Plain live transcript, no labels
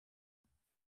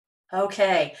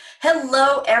Okay.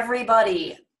 Hello,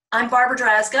 everybody. I'm Barbara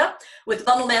Drazga with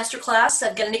Bundle Masterclass.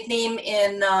 I've got a nickname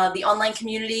in the online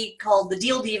community called the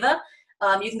Deal Diva.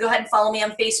 You can go ahead and follow me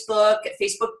on Facebook at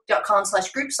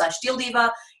facebook.com/group/Deal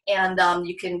Diva. And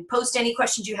you can post any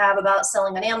questions you have about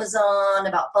selling on Amazon,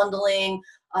 about bundling,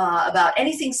 about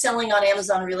anything selling on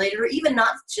Amazon related, or even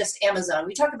not just Amazon.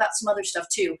 We talk about some other stuff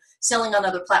too, selling on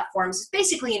other platforms. It's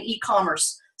basically an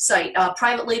e-commerce site,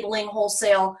 private labeling,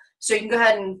 wholesale. So you can go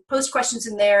ahead and post questions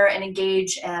in there and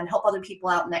engage and help other people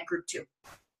out in that group too.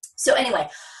 So anyway,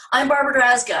 I'm Barbara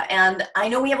Drazga, and I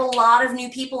know we have a lot of new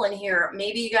people in here.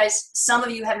 Maybe you guys, some of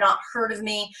you have not heard of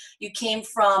me. You came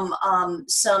from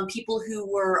some people who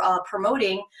were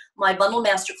promoting my Bundle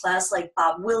Masterclass, like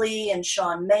Bob Willie and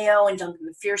Sean Mayo and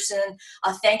Duncan McPherson.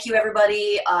 Thank you,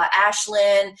 everybody,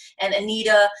 Ashlyn and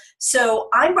Anita. So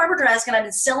I'm Barbara Drazga, and I've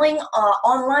been selling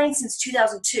online since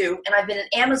 2002, and I've been an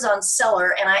Amazon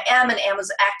seller, and I am an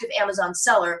active Amazon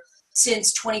seller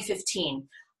since 2015.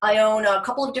 I own a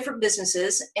couple of different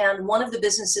businesses, and one of the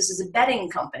businesses is a bedding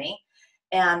company.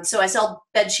 And so I sell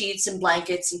bed sheets and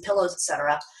blankets and pillows,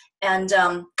 etc. And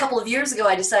a couple of years ago,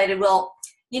 I decided, well,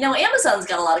 you know, Amazon's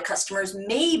got a lot of customers.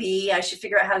 Maybe I should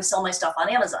figure out how to sell my stuff on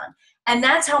Amazon. And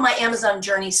that's how my Amazon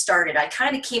journey started. I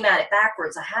kind of came at it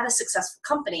backwards. I had a successful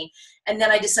company, and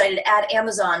then I decided to add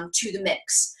Amazon to the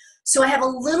mix. So I have a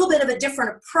little bit of a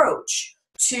different approach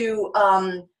to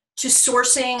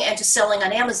sourcing and to selling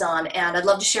on Amazon, and I'd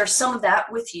love to share some of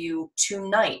that with you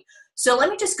tonight. So let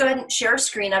me just go ahead and share a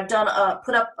screen. I've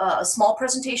put up a small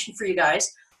presentation for you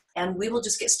guys, and we will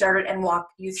just get started and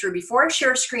walk you through. Before I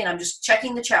share a screen, I'm just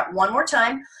checking the chat one more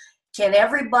time. Can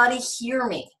everybody hear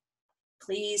me?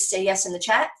 Please say yes in the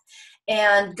chat,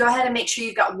 and go ahead and make sure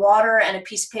you've got water and a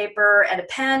piece of paper and a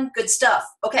pen. Good stuff.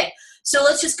 Okay, so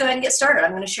let's just go ahead and get started.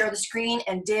 I'm going to share the screen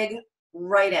and dig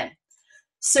right in.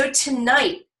 So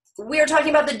tonight, we are talking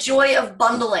about the joy of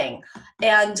bundling.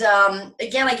 And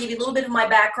again, I gave you a little bit of my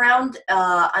background.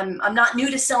 I'm not new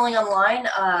to selling online.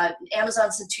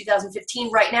 Amazon since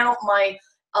 2015. Right now, my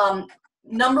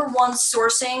number one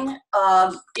sourcing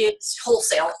is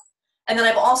wholesale. And then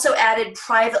I've also added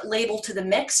private label to the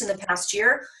mix in the past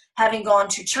year, having gone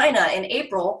to China in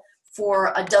April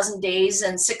for a dozen days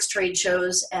and 6 trade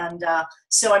shows. And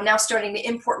so I'm now starting to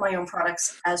import my own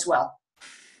products as well.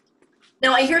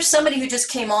 Now, I hear somebody who just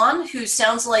came on who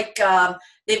sounds like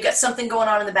they've got something going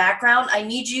on in the background. I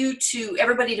need you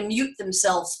everybody to mute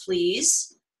themselves,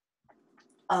 please.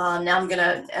 Now I'm going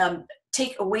to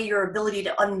take away your ability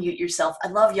to unmute yourself. I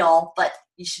love y'all, but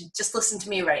you should just listen to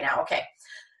me right now. Okay,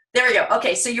 there we go.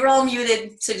 Okay, so you're all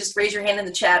muted, so just raise your hand in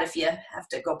the chat if you have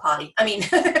to go potty. I mean,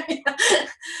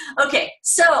 okay,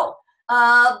 so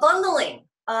bundling.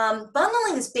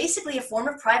 Bundling is basically a form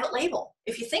of private label,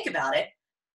 if you think about it.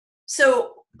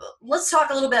 So let's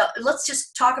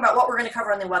just talk about what we're going to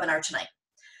cover on the webinar tonight.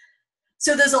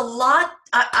 So there's a lot,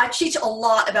 I teach a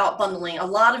lot about bundling, a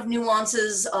lot of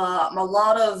nuances,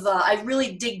 I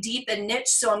really dig deep and niche,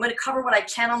 so I'm going to cover what I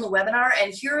can on the webinar,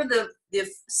 and here are the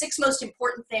 6 most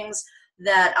important things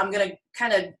that I'm going to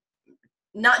kind of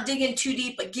not dig in too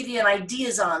deep, but give you an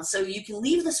ideas on, so you can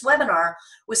leave this webinar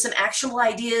with some actionable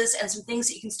ideas and some things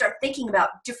that you can start thinking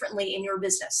about differently in your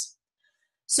business.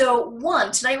 So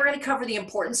tonight we're going to cover the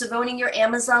importance of owning your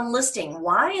Amazon listing.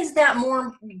 Why is that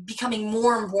becoming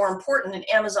more and more important in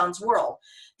Amazon's world?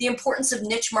 The importance of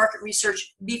niche market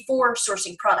research before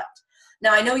sourcing product.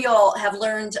 Now, I know y'all have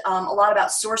learned a lot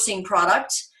about sourcing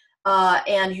product,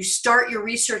 and you start your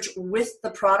research with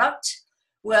the product.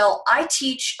 Well, I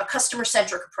teach a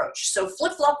customer-centric approach. So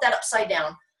flip-flop that upside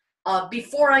down.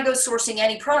 Before I go sourcing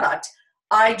any product,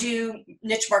 I do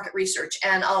niche market research,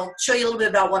 and I'll show you a little bit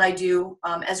about what I do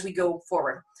as we go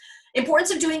forward.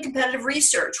 Importance of doing competitive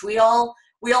research. We all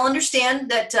understand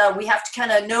that we have to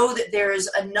kind of know that there's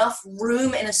enough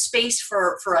room and a space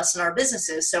for us in our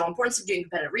businesses. So importance of doing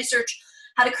competitive research.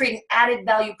 How to create an added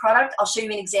value product. I'll show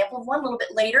you an example of one a little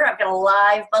bit later. I've got a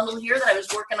live bundle here that I was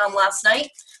working on last night,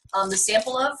 the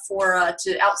sample of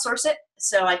to outsource it.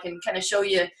 So I can kind of show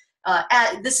you.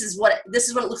 This is what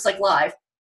it looks like live.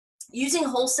 Using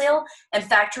wholesale and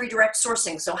factory direct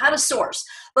sourcing. So how to source.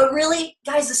 But really,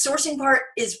 guys, the sourcing part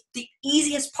is the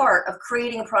easiest part of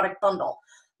creating a product bundle.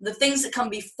 The things that come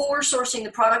before sourcing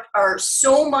the product are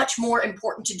so much more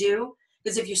important to do,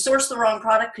 because if you source the wrong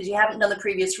product because you haven't done the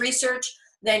previous research,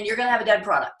 then you're going to have a dead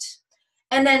product.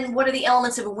 And then what are the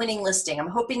elements of a winning listing? I'm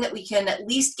hoping that we can at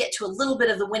least get to a little bit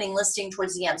of the winning listing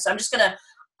towards the end. So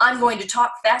I'm going to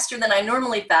talk faster than I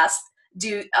normally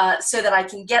do so that I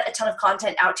can get a ton of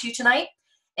content out to you tonight.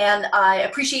 And I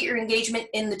appreciate your engagement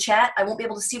in the chat. I won't be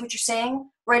able to see what you're saying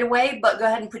right away, but go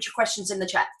ahead and put your questions in the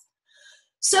chat.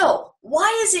 So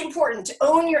why is it important to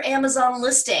own your Amazon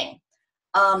listing?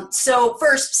 So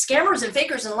first, scammers and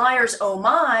fakers and liars, oh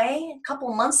my, a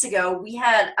couple months ago, we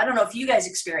had, I don't know if you guys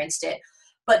experienced it,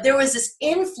 but there was this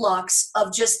influx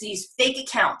of just these fake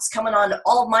accounts coming on to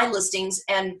all of my listings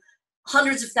and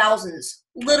hundreds of thousands,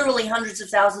 literally hundreds of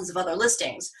thousands of other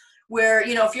listings where,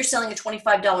 you know, if you're selling a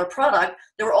 $25 product,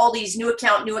 there were all these new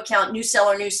account, new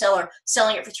seller,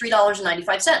 selling it for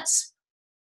 $3.95.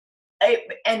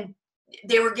 And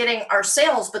they were getting our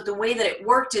sales, but the way that it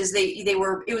worked is it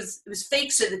was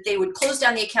fake, so that they would close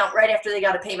down the account right after they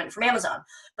got a payment from Amazon,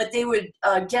 but they would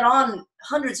get on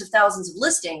hundreds of thousands of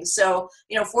listings. So,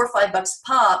 you know, $4 or $5 a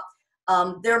pop,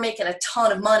 they're making a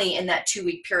ton of money in that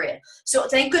 2-week period. So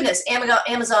thank goodness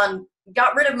Amazon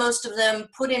got rid of most of them,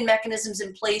 put in mechanisms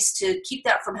in place to keep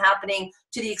that from happening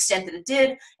to the extent that it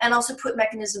did, and also put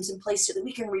mechanisms in place so that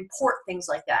we can report things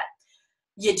like that.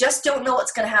 You just don't know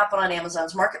what's going to happen on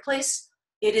Amazon's marketplace.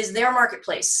 It is their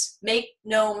marketplace. Make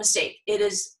no mistake. It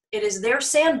is their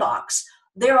sandbox.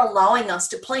 They're allowing us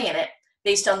to play in it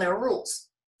based on their rules.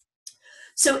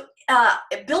 So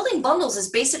building bundles is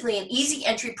basically an easy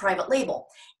entry private label.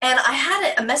 And I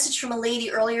had a message from a lady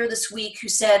earlier this week who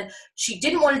said she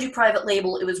didn't want to do private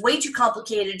label. It was way too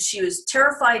complicated. She was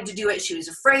terrified to do it. She was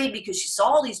afraid because she saw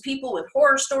all these people with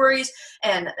horror stories,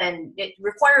 and it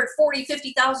required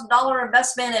 $40,000, $50,000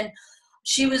 investment. And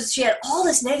she had all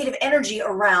this negative energy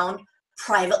around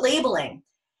private labeling.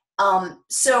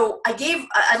 So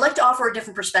I'd like to offer a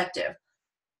different perspective.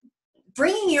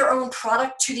 Bringing your own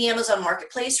product to the Amazon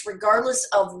marketplace, regardless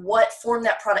of what form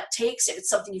that product takes, if it's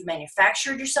something you've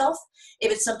manufactured yourself,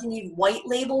 if it's something you've white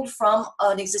labeled from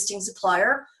an existing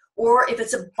supplier, or if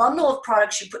it's a bundle of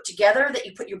products you put together that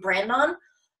you put your brand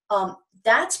on,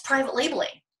 that's private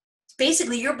labeling.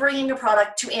 Basically, you're bringing a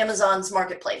product to Amazon's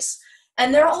marketplace.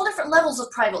 And there are all different levels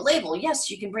of private label. Yes,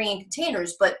 you can bring in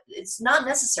containers, but it's not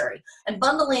necessary. And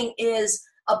bundling is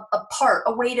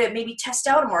a way to maybe test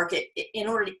out a market in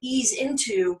order to ease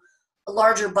into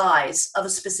larger buys of a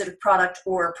specific product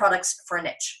or products for a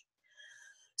niche.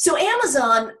 So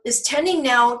Amazon is tending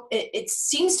now, it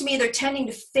seems to me they're tending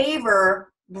to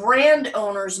favor brand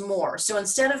owners more. So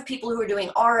instead of people who are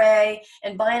doing RA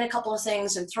and buying a couple of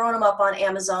things and throwing them up on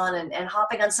Amazon and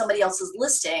hopping on somebody else's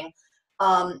listing,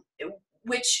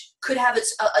 which could have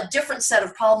a different set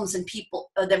of problems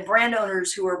than brand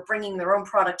owners who are bringing their own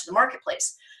product to the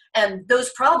marketplace. And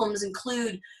those problems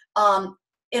include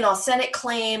inauthentic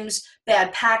claims,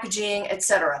 bad packaging,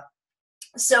 etc.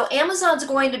 So Amazon's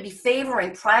going to be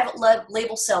favoring private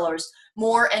label sellers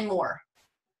more and more.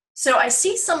 So I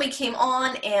see somebody came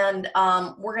on, and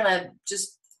we're going to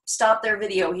just stop their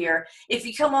video here. If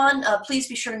you come on, please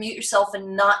be sure to mute yourself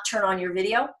and not turn on your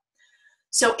video.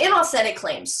 So inauthentic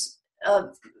claims.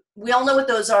 We all know what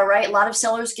those are, right? A lot of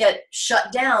sellers get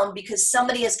shut down because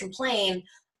somebody has complained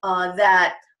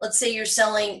that, let's say you're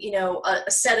selling, you know,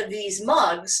 a set of these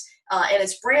mugs and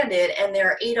it's branded and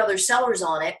there are 8 other sellers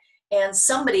on it, and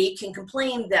somebody can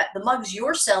complain that the mugs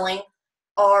you're selling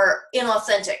are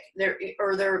inauthentic,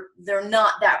 they're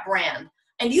not that brand.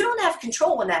 And you don't have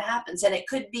control when that happens, and it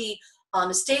could be a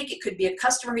mistake, it could be a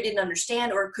customer who didn't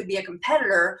understand, or it could be a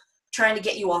competitor trying to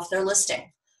get you off their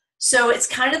listing. So it's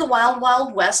kind of the wild,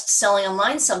 wild west selling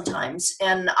online sometimes,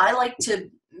 and I like to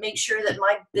make sure that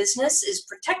my business is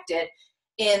protected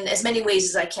in as many ways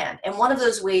as I can. And one of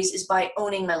those ways is by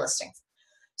owning my listing.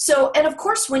 So, and of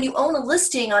course, when you own a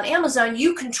listing on Amazon,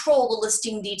 you control the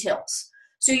listing details.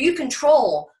 So you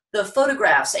control the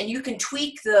photographs, and you can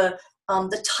tweak the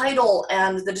title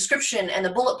and the description and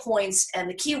the bullet points and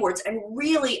the keywords and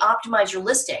really optimize your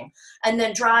listing, and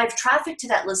then drive traffic to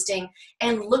that listing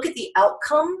and look at the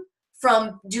outcome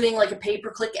from doing like a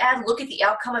pay-per-click ad. Look at the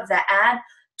outcome of that ad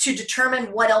to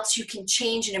determine what else you can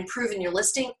change and improve in your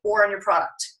listing or on your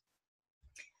product.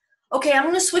 Okay, I'm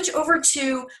going to switch over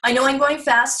to, I know I'm going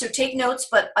fast, so take notes,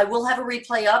 but I will have a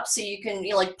replay up so you can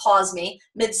like pause me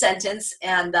mid-sentence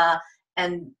and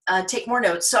take more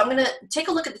notes. So I'm going to take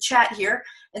a look at the chat here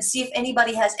and see if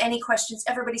anybody has any questions.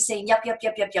 Everybody's saying, yep, yep,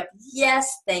 yep, yep, yep.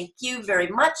 Yes, thank you very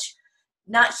much.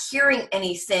 Not hearing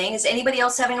anything. Is anybody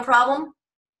else having a problem?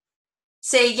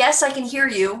 Say, yes, I can hear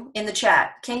you in the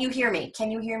chat. Can you hear me?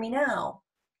 Can you hear me now?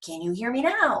 Can you hear me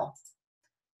now?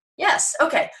 Yes,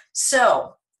 okay,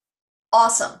 so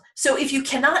awesome. So if you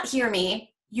cannot hear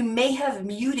me, you may have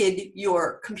muted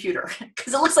your computer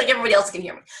because it looks like everybody else can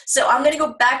hear me. So I'm going to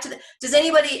go back to is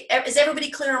everybody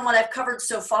clear on what I've covered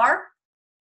so far?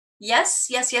 Yes,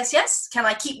 yes, yes, yes. Can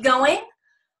I keep going?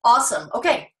 Awesome.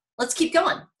 Okay, let's keep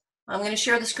going. I'm going to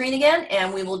share the screen again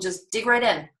and we will just dig right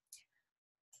in.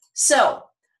 So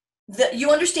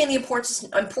You understand the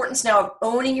importance now of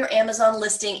owning your Amazon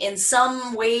listing in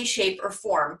some way, shape, or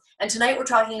form. And tonight we're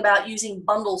talking about using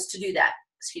bundles to do that.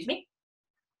 Excuse me.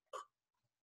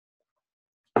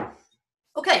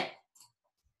 Okay,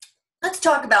 let's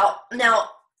talk about, now,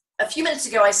 a few minutes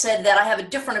ago I said that I have a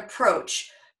different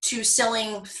approach to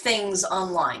selling things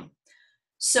online.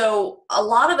 So a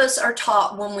lot of us are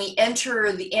taught when we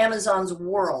enter the Amazon's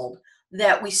world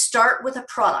that we start with a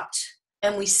product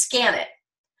and we scan it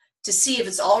to see if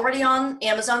it's already on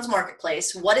Amazon's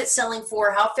marketplace, what it's selling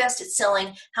for, how fast it's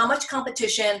selling, how much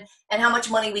competition, and how much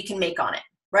money we can make on it,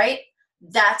 right?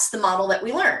 That's the model that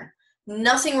we learn.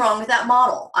 Nothing wrong with that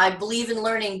model. I believe in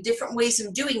learning different ways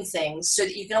of doing things so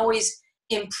that you can always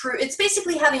improve. It's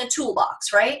basically having a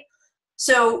toolbox, right?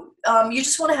 So you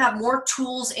just want to have more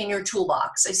tools in your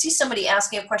toolbox. I see somebody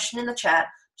asking a question in the chat.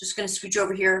 Just going to scooch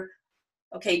over here.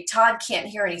 Okay, Todd can't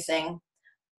hear anything.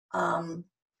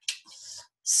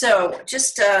 So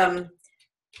just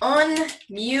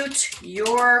unmute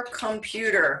your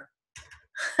computer.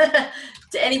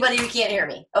 To anybody who can't hear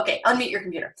me. Okay, unmute your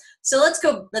computer. So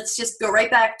let's just go right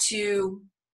back to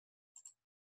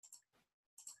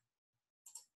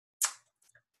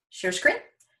share screen.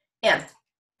 And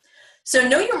so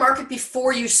know your market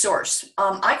before you source.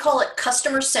 I call it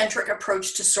customer-centric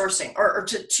approach to sourcing or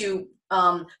to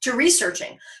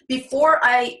researching. Before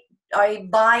I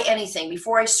buy anything,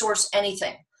 before I source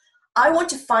anything, I want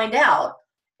to find out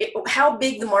how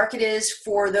big the market is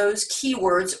for those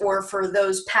keywords or for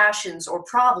those passions or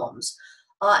problems,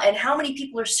 and how many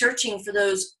people are searching for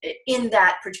those in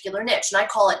that particular niche. And I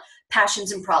call it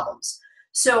passions and problems.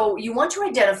 So you want to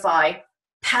identify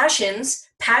passions,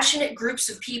 passionate groups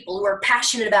of people who are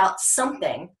passionate about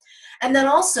something, and then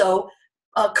also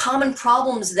common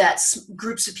problems that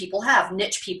groups of people have,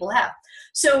 niche people have.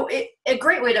 So a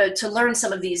great way to learn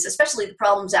some of these, especially the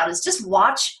problems out, is just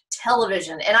watch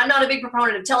television. And I'm not a big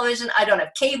proponent of television. I don't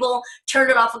have cable,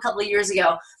 turned it off a couple of years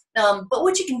ago. But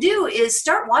what you can do is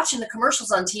start watching the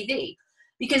commercials on TV,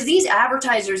 because these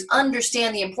advertisers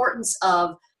understand the importance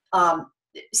of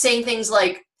saying things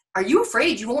like, are you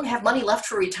afraid you won't have money left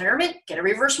for retirement? Get a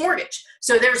reverse mortgage.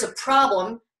 So there's a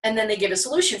problem, and then they give a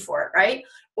solution for it, right?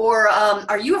 Or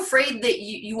are you afraid that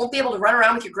you won't be able to run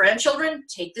around with your grandchildren?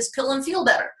 Take this pill and feel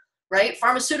better, right?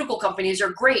 Pharmaceutical companies are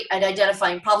great at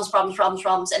identifying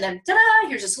problems, and then ta-da,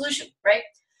 here's a solution, right?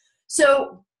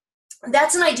 So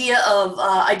that's an idea of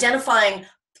identifying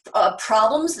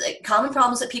common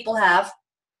problems that people have,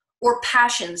 or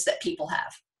passions that people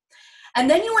have. And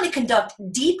then you want to conduct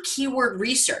deep keyword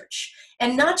research,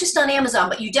 and not just on Amazon,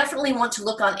 but you definitely want to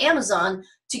look on Amazon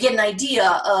to get an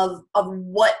idea of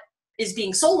what is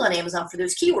being sold on Amazon for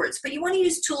those keywords. But you want to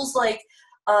use tools like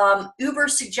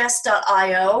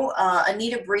ubersuggest.io.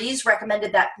 Anita Breeze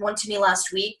recommended that one to me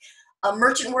last week.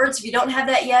 Merchant Words, if you don't have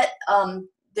that yet,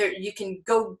 there you can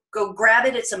go grab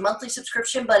it. It's a monthly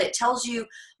subscription, but it tells you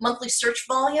monthly search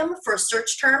volume for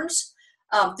search terms.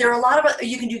 There are a lot of,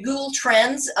 you can do Google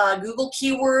Trends, Google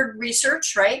keyword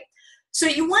research, right? So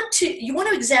you want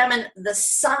to examine the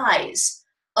size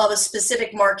of a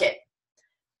specific market.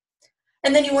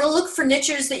 And then you want to look for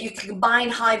niches that you can combine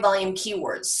high volume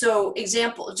keywords. So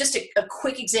just a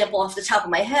quick example off the top of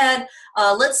my head.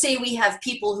 Let's say we have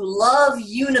people who love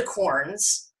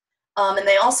unicorns, and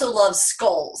they also love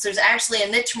skulls. There's actually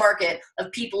a niche market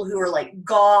of people who are like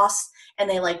goths, and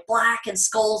they like black and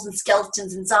skulls and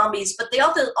skeletons and zombies, but they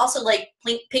also like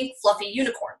pink fluffy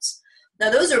unicorns. Now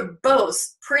those are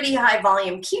both pretty high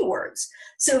volume keywords.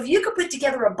 So if you could put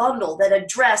together a bundle that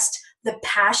addressed the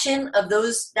passion of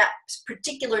that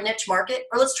particular niche market,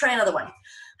 or let's try another one.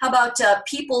 How about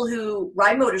people who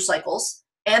ride motorcycles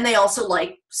and they also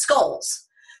like skulls?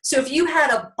 So if you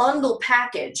had a bundle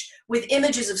package with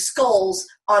images of skulls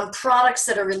on products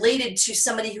that are related to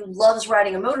somebody who loves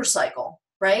riding a motorcycle,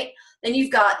 right? Then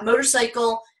you've got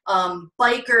motorcycle,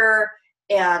 biker,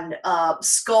 and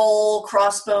skull,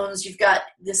 crossbones. You've got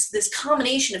this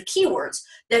combination of keywords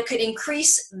that could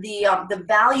increase the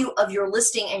value of your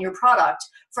listing and your product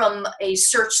from a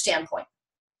search standpoint.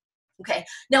 Okay,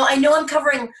 now I know I'm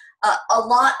covering a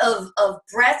lot of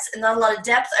breadth and not a lot of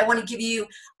depth. I want to give you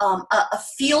a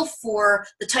feel for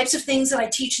the types of things that I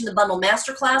teach in the Bundle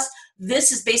Masterclass.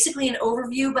 This is basically an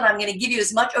overview, but I'm going to give you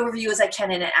as much overview as I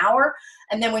can in an hour.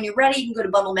 And then when you're ready, you can go to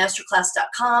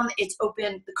bundlemasterclass.com. It's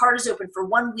open. The card is open for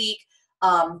 1 week.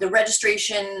 The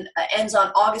registration ends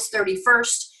on August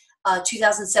 31st,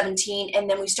 2017. And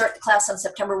then we start the class on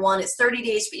September 1. It's 30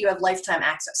 days, but you have lifetime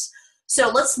access. So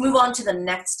let's move on to the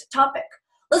next topic.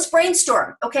 Let's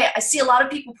brainstorm. Okay, I see a lot of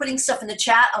people putting stuff in the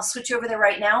chat. I'll switch over there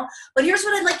right now. But here's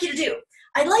what I'd like you to do.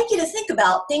 I'd like you to think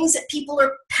about things that people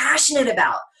are passionate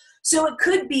about. So it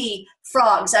could be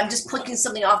frogs. I'm just clicking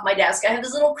something off my desk. I have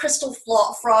this little crystal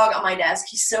frog on my desk.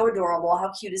 He's so adorable.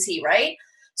 How cute is he, right?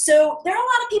 So there are a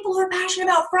lot of people who are passionate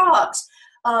about frogs.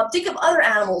 Think of other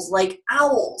animals like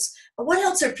owls. What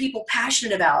else are people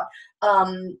passionate about?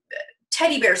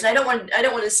 Teddy bears. And I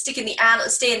don't want to stay in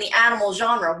the animal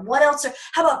genre. What else?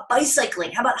 How about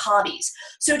bicycling? How about hobbies?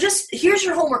 So just here's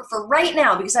your homework for right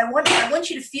now, because I want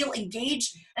you to feel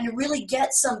engaged and really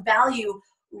get some value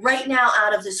right now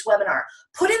out of this webinar.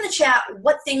 Put in the chat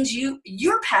what things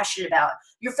you're passionate about,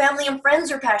 your family and friends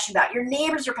are passionate about, your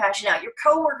neighbors are passionate about, your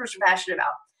coworkers are passionate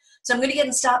about. So I'm going to get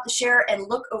and stop the share and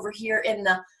look over here in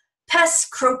the pests,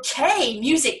 croquet,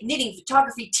 music, knitting,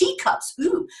 photography, teacups,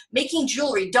 ooh, making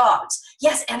jewelry, dogs.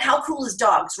 Yes, and how cool is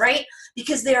dogs, right?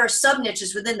 Because there are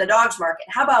sub-niches within the dogs market.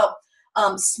 How about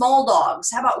small dogs?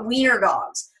 How about wiener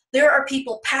dogs? There are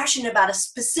people passionate about a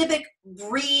specific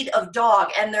breed of dog,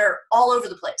 and they're all over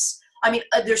the place. I mean,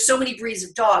 there's so many breeds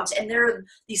of dogs, and there are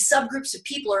these subgroups of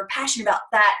people who are passionate about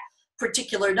that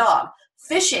particular dog.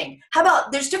 Fishing. How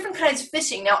about, there's different kinds of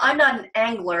fishing. Now, I'm not an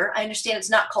angler. I understand it's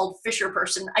not called fisher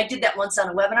person. I did that once on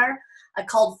a webinar. I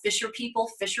called fisher people,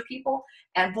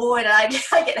 and boy, did I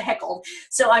get heckled.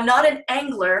 So I'm not an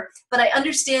angler, but I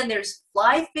understand there's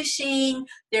fly fishing,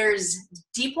 there's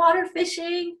deep water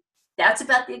fishing. That's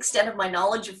about the extent of my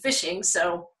knowledge of fishing,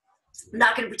 so I'm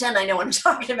not going to pretend I know what I'm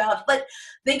talking about, but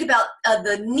think about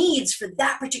the needs for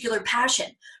that particular passion.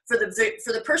 For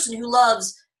the person who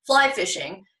loves fly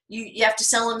fishing, you have to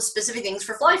sell them specific things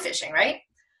for fly fishing, right?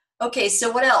 Okay,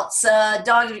 so what else?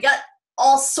 Dogs, we got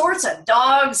all sorts of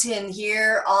dogs in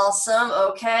here. Awesome,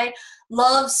 okay.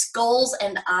 Love skulls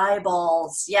and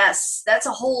eyeballs. Yes, that's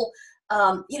a whole,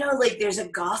 like there's a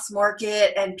goth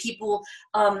market and people,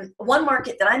 one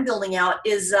market that I'm building out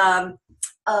is steampunk.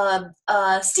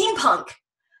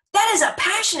 That is a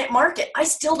passionate market. I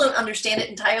still don't understand it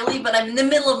entirely, but I'm in the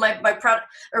middle of my product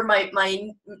or my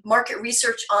market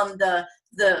research on the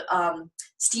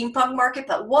steampunk market.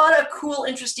 But what a cool,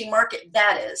 interesting market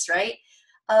that is, right?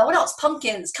 What else?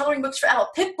 Pumpkins, coloring books for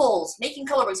adults, pit bulls, making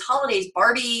color books, holidays,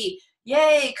 Barbie,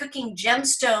 yay, cooking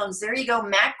gemstones. There you go.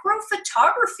 Macro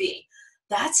photography.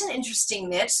 That's an interesting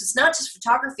niche. It's not just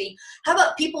photography. How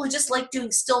about people who just like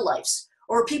doing still lifes?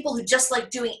 Or people who just like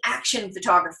doing action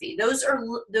photography. Those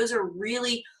are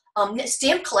really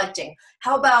stamp collecting.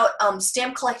 How about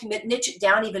stamp collecting, but niche it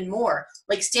down even more,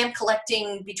 like stamp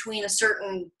collecting between a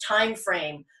certain time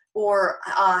frame, or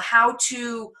how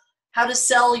to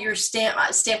sell your stamp.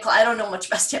 I don't know much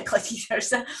about stamp collecting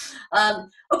either.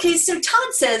 Okay, so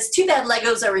Todd says too bad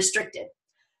Legos are restricted.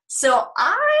 So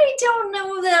I don't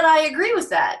know that I agree with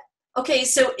that. Okay,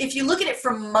 so if you look at it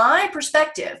from my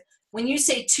perspective, when you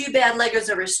say too bad Legos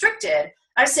are restricted,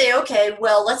 I say, okay,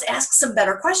 well, let's ask some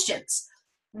better questions.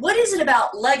 What is it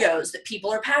about Legos that people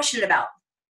are passionate about?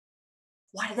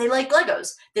 Why do they like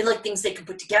Legos? They like things they can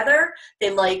put together. They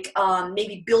like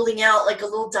maybe building out like a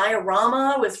little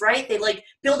diorama with, right? They like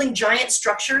building giant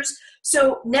structures.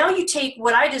 So now you take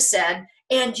what I just said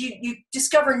and you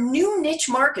discover new niche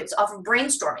markets off of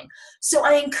brainstorming. So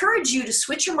I encourage you to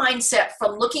switch your mindset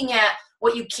from looking at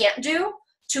what you can't do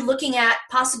to looking at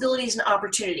possibilities and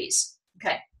opportunities.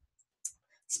 Okay.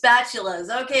 Spatulas.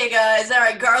 Okay, guys. All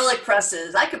right. Garlic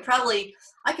presses. I could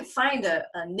find a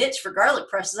niche for garlic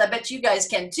presses. I bet you guys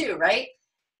can too, right?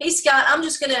 Hey, Scott, I'm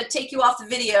just going to take you off the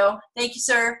video. Thank you,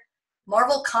 sir.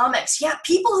 Marvel Comics. Yeah,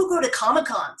 people who go to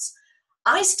Comic-Cons.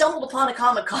 I stumbled upon a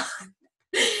Comic-Con.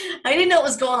 I didn't know what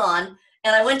was going on.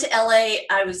 And I went to LA.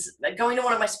 I was going to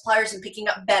one of my suppliers and picking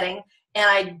up bedding. And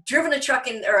I'd driven a truck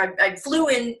in, or I flew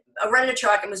in, rented a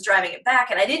truck and was driving it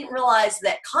back. And I didn't realize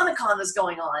that Comic-Con was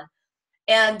going on.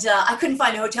 And I couldn't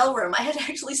find a hotel room. I had to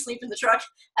actually sleep in the truck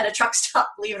at a truck stop,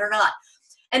 believe it or not.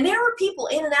 And there were people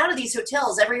in and out of these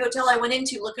hotels. Every hotel I went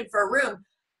into looking for a room,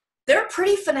 they're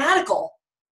pretty fanatical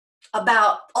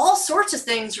about all sorts of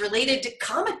things related to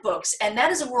comic books. And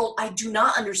that is a world I do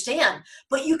not understand.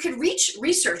 But you can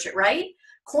research it, right?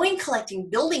 Coin collecting,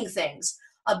 building things.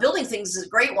 Building things is a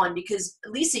great one because,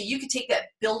 Lisa, you could take that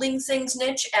building things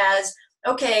niche as,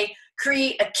 okay,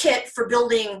 create a kit for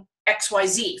building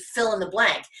XYZ, fill in the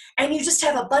blank. And you just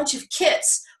have a bunch of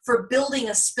kits for building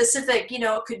a specific,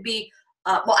 it could be,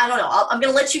 well, I don't know. I'm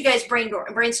going to let you guys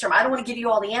brainstorm. I don't want to give you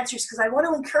all the answers because I want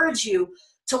to encourage you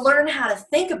to learn how to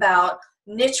think about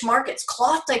niche markets,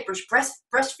 cloth diapers,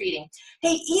 breastfeeding.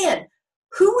 Hey, Ian,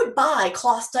 who would buy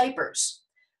cloth diapers?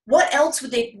 What else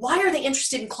would why are they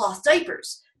interested in cloth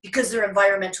diapers? Because they're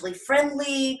environmentally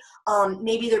friendly,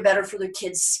 maybe they're better for their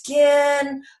kids'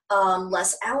 skin,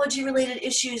 less allergy-related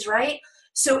issues, right?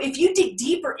 So if you dig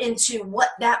deeper into what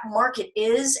that market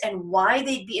is and why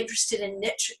they'd be interested in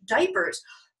niche diapers,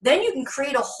 Then you can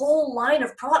create a whole line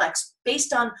of products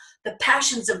based on the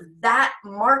passions of that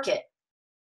market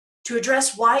to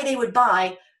address why they would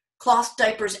buy cloth,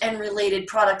 diapers, and related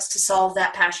products to solve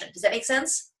that passion. Does that make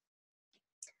sense?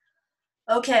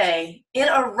 Okay, in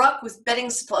a ruck with bedding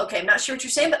supply. Okay, I'm not sure what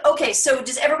you're saying, but okay, so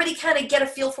does everybody kind of get a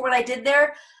feel for what I did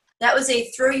there? That was a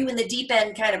throw you in the deep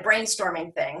end kind of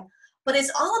brainstorming thing. But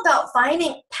it's all about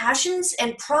finding passions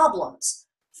and problems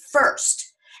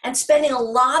first and spending a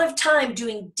lot of time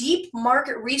doing deep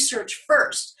market research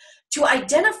first to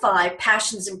identify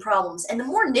passions and problems. And the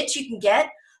more niche you can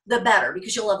get, the better,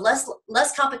 because you'll have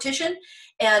less competition,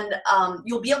 and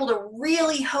you'll be able to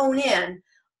really hone in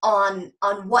on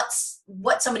what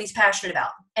somebody's passionate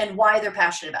about and why they're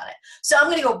passionate about it. So I'm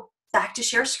going to go back to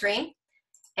share screen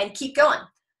and keep going.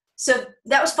 So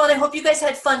that was fun. I hope you guys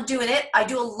had fun doing it. I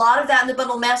do a lot of that in the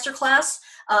Bundle Masterclass.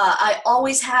 I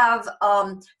always have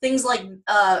things like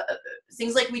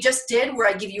we just did, where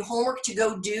I give you homework to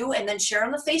go do and then share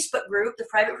on the Facebook group, the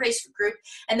private Facebook group,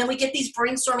 and then we get these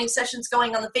brainstorming sessions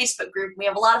going on the Facebook group. We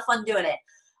have a lot of fun doing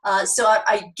it. So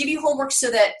I give you homework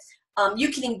so that you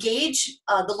can engage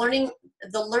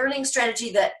the learning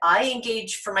strategy that I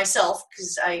engage for myself,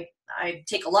 because I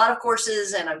take a lot of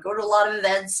courses and I go to a lot of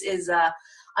events, is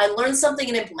I learn something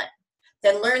and implement,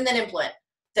 then learn, then implement,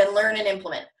 then learn and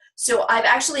implement. So I've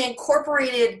actually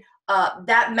incorporated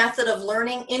that method of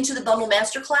learning into the Bundle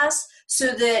Masterclass,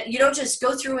 so that you don't just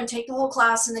go through and take the whole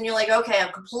class and then you're like, okay,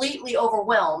 I'm completely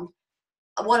overwhelmed.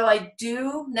 What do I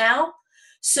do now?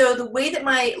 So the way that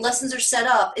my lessons are set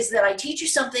up is that I teach you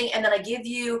something and then I give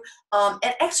you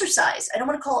an exercise. I don't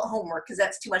want to call it homework because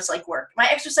that's too much like work. My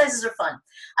exercises are fun.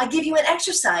 I give you an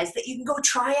exercise that you can go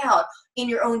try out in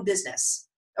your own business.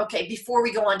 Okay, before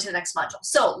we go on to the next module.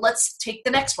 So let's take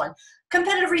the next one,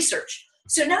 competitive research.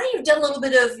 So now you've done a little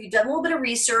bit of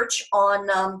research on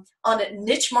a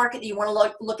niche market that you want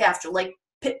to look after, like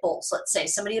pit bulls. Let's say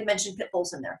somebody had mentioned pit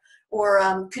bulls in there,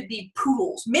 or could be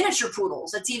poodles, miniature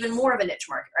poodles. That's even more of a niche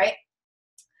market, right?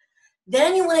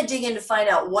 Then you want to dig in to find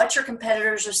out what your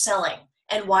competitors are selling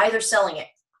and why they're selling it.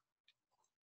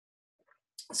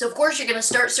 So of course you're going to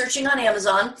start searching on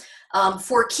Amazon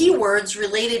for keywords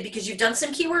related, because you've done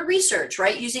some keyword research,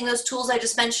 right? Using those tools I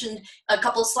just mentioned a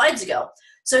couple of slides ago.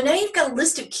 So now you've got a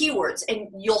list of keywords, and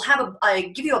you'll have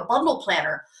I give you a bundle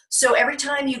planner. So every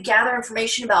time you gather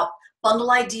information about bundle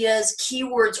ideas,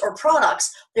 keywords, or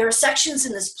products, there are sections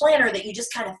in this planner that you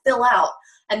just kind of fill out.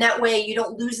 And that way you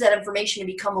don't lose that information and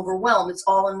become overwhelmed. It's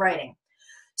all in writing.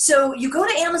 So you go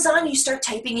to Amazon and you start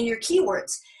typing in your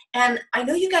keywords. And I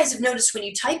know you guys have noticed when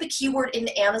you type a keyword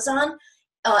into Amazon,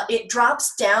 it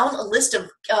drops down a list of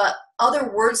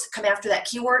other words that come after that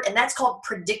keyword, and that's called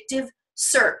predictive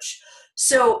search.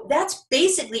 So that's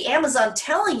basically Amazon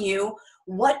telling you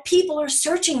what people are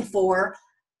searching for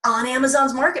on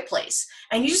Amazon's marketplace.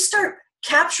 And you just start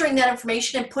capturing that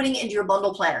information and putting it into your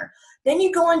bundle planner. Then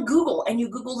you go on Google and you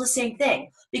Google the same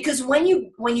thing. Because when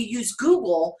you use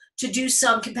Google to do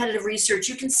some competitive research,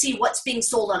 you can see what's being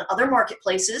sold on other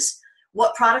marketplaces,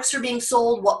 what products are being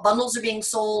sold, what bundles are being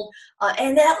sold,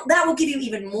 and that will give you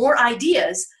even more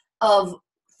ideas of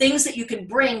things that you can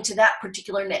bring to that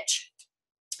particular niche.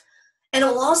 And it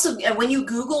will also, when you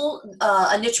Google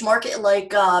a niche market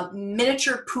like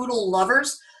miniature poodle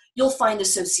lovers, you'll find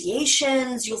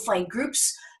associations, you'll find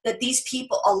groups that these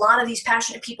people, a lot of these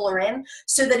passionate people are in,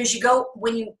 so that as you go,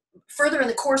 when you further in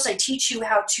the course, I teach you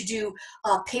how to do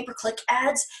pay-per-click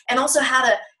ads, and also how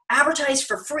to advertise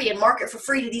for free and market for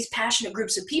free to these passionate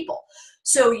groups of people.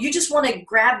 So you just want to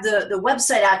grab the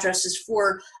website addresses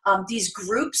for these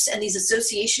groups and these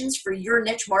associations for your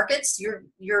niche markets,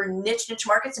 your niche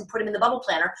markets, and put them in the bundle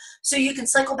planner, so you can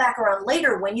cycle back around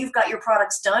later when you've got your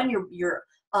products done, your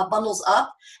bundles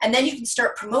up, and then you can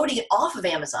start promoting it off of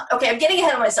Amazon. Okay, I'm getting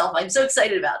ahead of myself. I'm so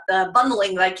excited about the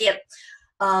bundling that I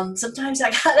can't. Sometimes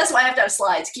that's why I have to have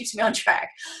slides. It keeps me on track.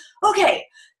 Okay,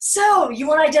 so you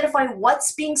want to identify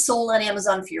what's being sold on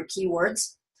Amazon for your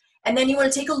keywords. And then you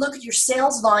want to take a look at your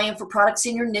sales volume for products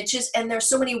in your niches. And there's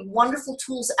so many wonderful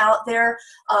tools out there.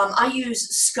 I use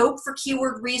Scope for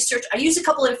keyword research. I use a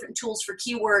couple of different tools for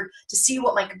keyword to see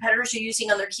what my competitors are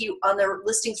using on their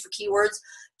listings for keywords.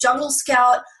 Jungle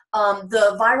Scout,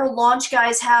 the Viral Launch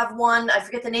guys have one. I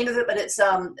forget the name of it, but it's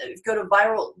go to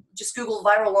viral. Just Google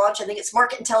Viral Launch. I think it's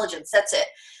Market Intelligence. That's it.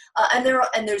 And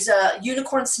there's a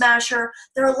Unicorn Smasher.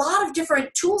 There are a lot of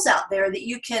different tools out there that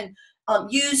you can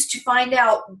use to find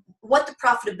out what the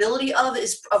profitability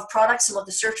of products and what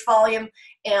the search volume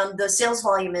and the sales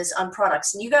volume is on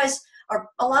products. And you guys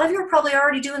a lot of you are probably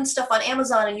already doing stuff on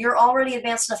Amazon, and you're already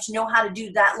advanced enough to know how to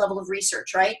do that level of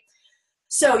research, right?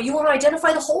 So you want to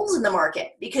identify the holes in the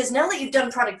market, because now that you've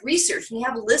done product research and you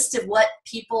have a list of what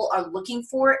people are looking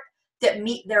for that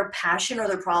meet their passion or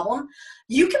their problem,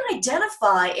 you can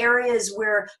identify areas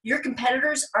where your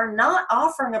competitors are not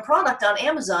offering a product on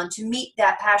Amazon to meet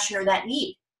that passion or that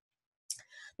need.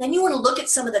 Then you want to look at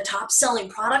some of the top selling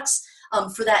products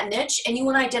for that niche, and you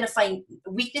want to identify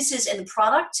weaknesses in the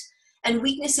product and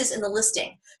weaknesses in the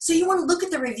listing. So you want to look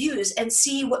at the reviews and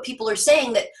see what people are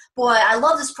saying, that, boy, I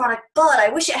love this product, but I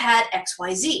wish it had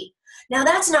XYZ. Now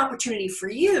that's an opportunity for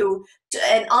you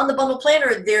and on the bundle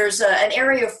planner, there's an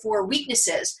area for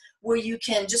weaknesses where you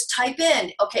can just type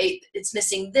in, okay, it's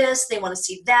missing this, they want to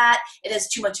see that, it has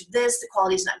too much of this, the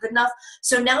quality is not good enough.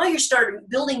 So now you're starting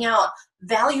building out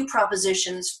value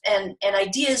propositions and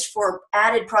ideas for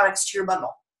added products to your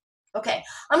bundle. Okay,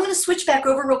 I'm going to switch back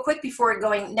over real quick before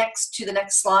going next to the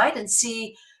next slide and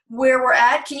see where we're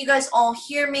at. Can you guys all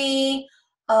hear me?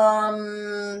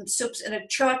 Soups in a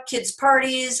truck, kids'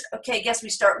 parties. Okay, I guess we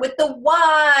start with the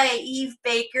why, Eve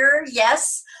Baker.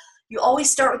 Yes, you always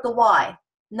start with the why,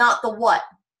 not the what.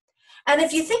 And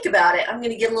if you think about it, I'm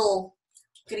going to get a little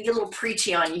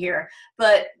preachy on you here,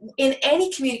 but in any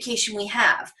communication we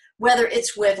have, whether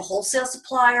it's with a wholesale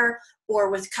supplier or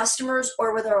with customers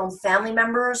or with our own family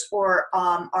members or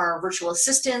our virtual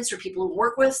assistants or people who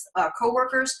work with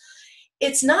coworkers,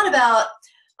 it's not about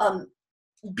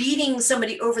beating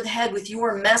somebody over the head with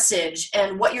your message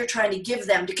and what you're trying to give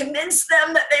them to convince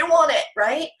them that they want it,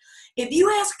 right? If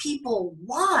you ask people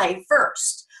why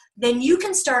first, then you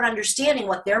can start understanding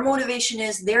what their motivation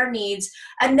is, their needs,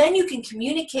 and then you can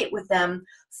communicate with them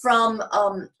from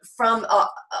a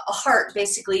heart,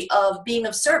 basically, of being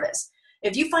of service.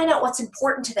 If you find out what's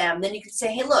important to them, then you can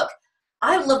say, hey, look,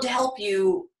 I would love to help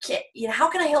you. How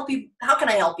can I help you? How can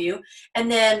I help you? And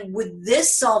then would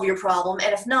this solve your problem?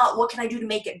 And if not, what can I do to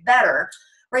make it better?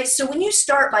 Right? So when you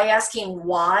start by asking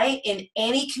why in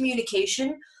any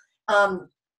communication,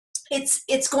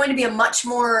 it's going to be a much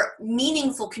more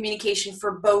meaningful communication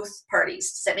for both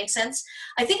parties. Does that make sense?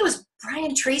 I think it was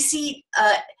Brian Tracy.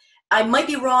 I might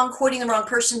be wrong, quoting the wrong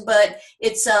person, but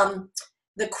it's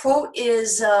the quote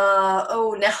is,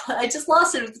 now I just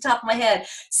lost it at the top of my head.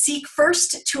 Seek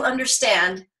first to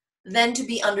understand, then to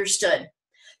be understood.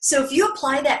 So if you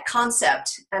apply that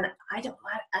concept, and I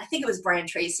think it was Brian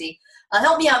Tracy.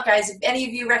 Help me out, guys, if any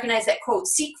of you recognize that quote.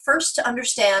 Seek first to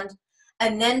understand,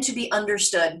 and then to be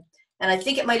understood. And I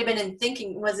think it might have been in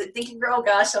Thinking, was it Think and Grow? Oh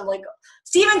gosh, I'm like,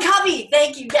 Stephen Covey,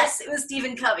 thank you. Yes, it was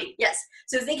Stephen Covey, yes.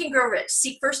 So Think and Grow Rich,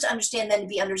 seek first to understand, then to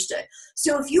be understood.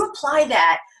 So if you apply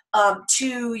that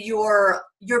to your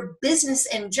business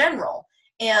in general,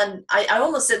 and I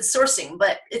almost said sourcing,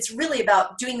 but it's really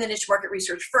about doing the niche market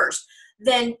research first,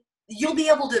 then you'll be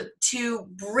able to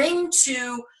bring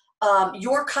to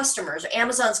your customers,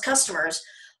 Amazon's customers,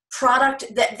 product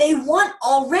that they want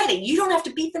already. You don't have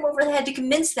to beat them over the head to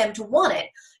convince them to want it.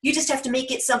 You just have to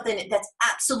make it something that's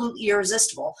absolutely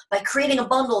irresistible by creating a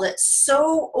bundle that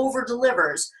so over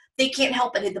delivers they can't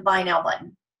help but hit the buy now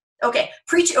button. Okay,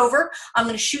 preach over. I'm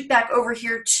going to shoot back over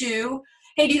here to,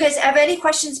 hey, do you guys have any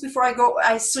questions before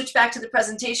I switch back to the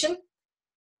presentation?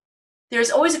 There's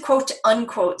always a quote to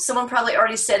unquote. Someone probably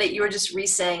already said it. You were just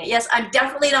re-saying it. Yes, I'm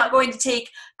definitely not going to take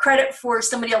credit for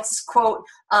somebody else's quote,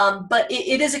 but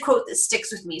it is a quote that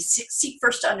sticks with me. Seek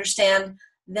first to understand,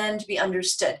 then to be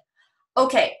understood.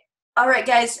 Okay, all right,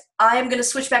 guys. I am going to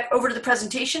switch back over to the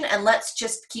presentation, and let's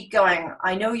just keep going.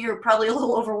 I know you're probably a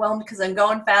little overwhelmed because I'm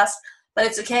going fast, but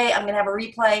it's okay. I'm going to have a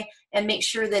replay and make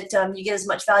sure that you get as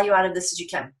much value out of this as you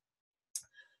can.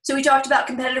 So we talked about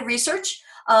competitive research.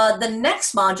 The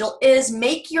next module is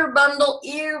make your bundle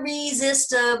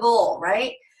irresistible,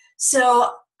 right?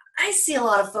 So I see a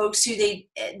lot of folks who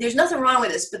there's nothing wrong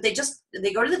with this, but they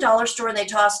go to the dollar store and they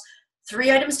toss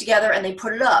 3 items together and they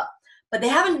put it up, but they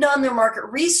haven't done their market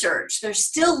research. They're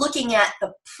still looking at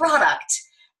the product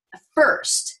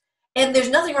first. And there's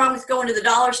nothing wrong with going to the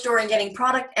dollar store and getting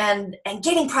product and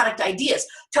getting product ideas.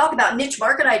 Talk about niche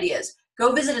market ideas.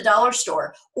 Go visit a dollar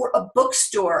store or a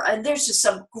bookstore, and there's just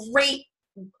some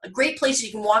great places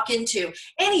you can walk into,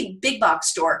 any big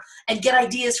box store, and get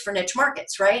ideas for niche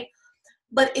markets, right?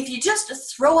 But if you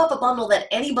just throw up a bundle that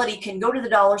anybody can go to the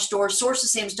dollar store, source the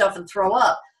same stuff, and throw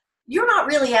up, you're not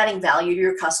really adding value to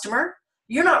your customer.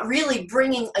 You're not really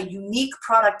bringing a unique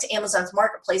product to Amazon's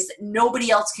marketplace that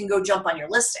nobody else can go jump on your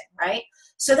listing, right?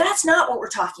 So that's not what we're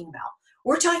talking about.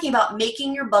 We're talking about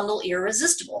making your bundle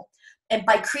irresistible, and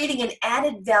by creating an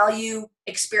added value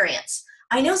experience.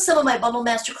 I know some of my Bundle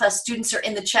Masterclass students are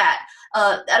in the chat.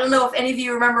 I don't know if any of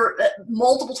you remember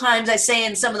multiple times I say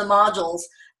in some of the modules,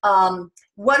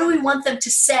 what do we want them to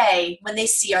say when they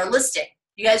see our listing?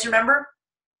 You guys remember?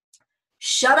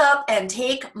 shut up and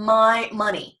take my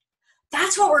money.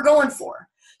 That's what we're going for.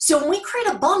 So when we create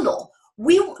a bundle,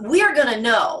 we are going to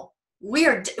know,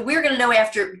 we're going to know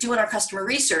after doing our customer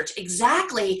research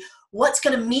exactly what's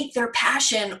going to meet their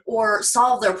passion or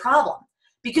solve their problem.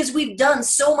 Because we've done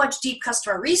so much deep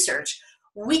customer research,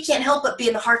 we can't help but be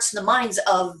in the hearts and the minds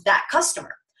of that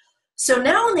customer. So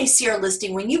now when they see our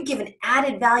listing, when you give an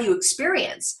added value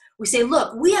experience, we say,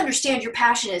 look, we understand your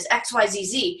passion is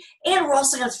XYZZ, and we're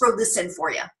also going to throw this in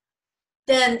for you.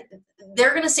 Then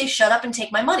they're going to say, shut up and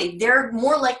take my money. They're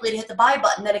more likely to hit the buy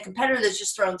button than a competitor that's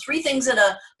just thrown 3 things in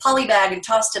a poly bag and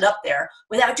tossed it up there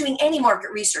without doing any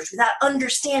market research, without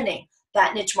understanding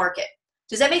that niche market.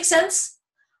 Does that make sense?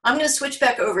 I'm going to switch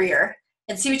back over here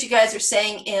and see what you guys are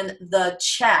saying in the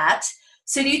chat.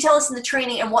 So do you tell us in the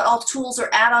training and what all tools or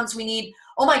add-ons we need?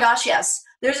 Oh my gosh, yes.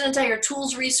 There's an entire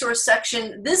tools resource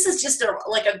section. This is just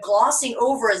like a glossing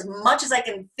over as much as I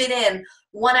can fit in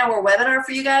 1-hour webinar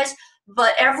for you guys.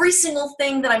 But every single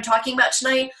thing that I'm talking about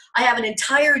tonight, I have an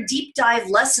entire deep dive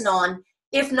lesson on,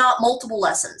 if not multiple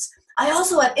lessons. I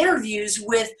also have interviews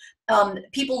with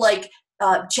people like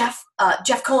Jeff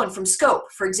Cohen from Scope,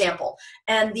 for example,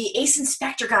 and the ACE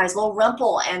Inspector guys, Lowell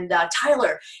Rumpel and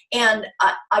Tyler. And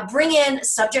I bring in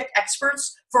subject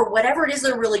experts for whatever it is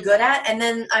they're really good at, and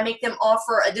then I make them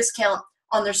offer a discount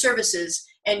on their services,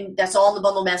 and that's all in the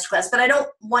Bundle Masterclass. But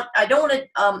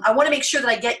I want to make sure that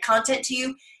I get content to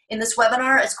you in this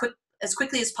webinar as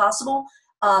quickly as possible.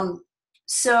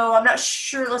 So I'm not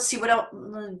sure. Let's see what else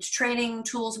training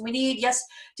tools we need. Yes,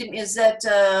 is that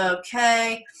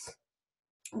okay?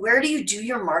 Where do you do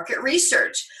your market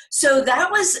research? So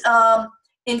that was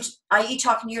i.e.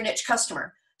 talking to your niche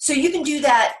customer. So you can do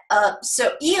that.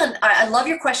 So Ian, I love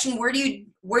your question. Where do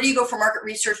you go for market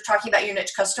research talking about your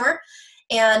niche customer?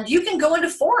 And you can go into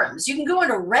forums. You can go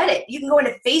into Reddit. You can go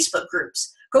into Facebook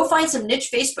groups. Go find some niche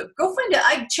Facebook.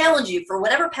 I challenge you, for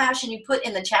whatever passion you put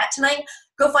in the chat tonight,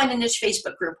 go find a niche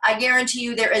Facebook group. I guarantee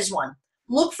you there is one.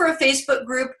 Look for a Facebook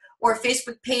group or a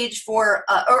Facebook page for,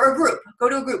 or a group. Go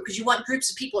to a group because you want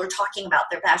groups of people who are talking about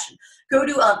their passion. Go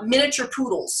to Miniature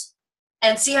Poodles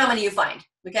and see how many you find,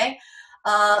 okay?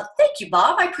 Thank you,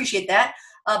 Bob. I appreciate that.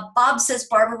 Bob says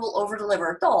Barbara will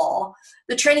over-deliver. Aw,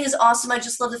 the training is awesome. I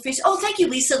just love the face. Oh, thank you,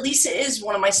 Lisa. Lisa is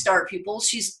one of my star pupils.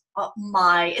 She's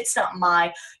it's not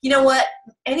my. You know what?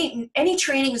 Any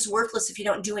training is worthless if you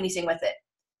don't do anything with it.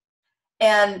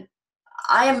 And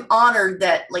I am honored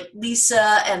that like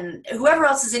Lisa and whoever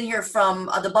else is in here from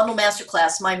the Bundle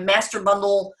Masterclass, my Master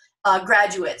Bundle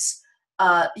graduates,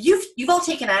 you've all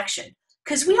taken action.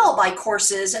 Because we all buy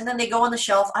courses and then they go on the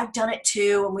shelf. I've done it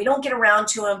too, and we don't get around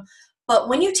to them. But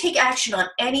when you take action on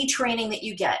any training that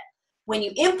you get, when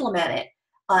you implement it,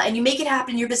 and you make it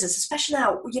happen in your business, especially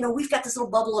now, we've got this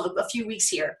little bubble of a few weeks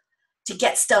here to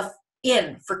get stuff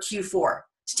in for Q4,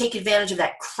 to take advantage of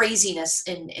that craziness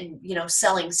in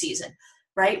selling season,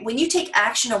 right? When you take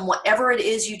action on whatever it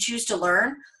is you choose to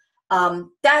learn,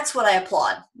 that's what I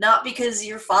applaud. Not because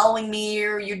you're following me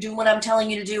or you're doing what I'm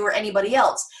telling you to do or anybody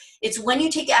else. It's when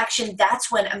you take action, that's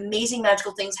when amazing,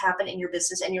 magical things happen in your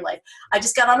business and your life. I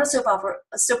just got on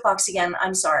a soapbox again.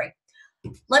 I'm sorry.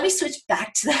 Let me switch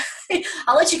back to that.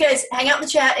 I'll let you guys hang out in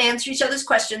the chat, answer each other's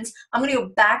questions. I'm going to go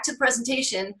back to the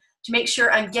presentation to make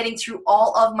sure I'm getting through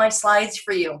all of my slides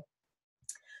for you.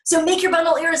 So make your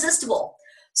bundle irresistible.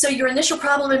 So your initial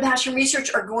problem and passion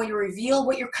research are going to reveal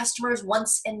what your customers'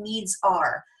 wants and needs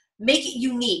are. Make it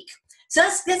unique. So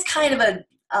that's kind of a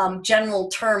general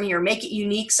term here, make it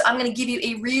unique. So I'm going to give you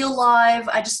a real live,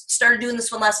 I just started doing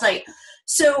this one last night.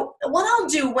 So what I'll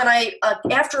do when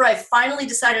after I finally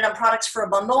decided on products for a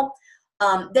bundle,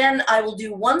 then I will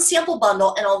do one sample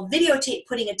bundle and I'll videotape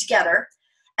putting it together.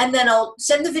 And then I'll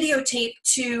send the videotape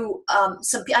to I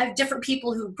have different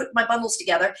people who put my bundles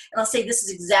together, and I'll say, this is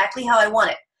exactly how I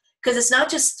want it. Because it's not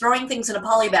just throwing things in a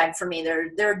poly bag for me.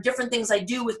 There are different things I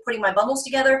do with putting my bundles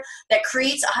together that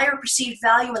creates a higher perceived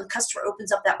value when the customer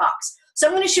opens up that box. So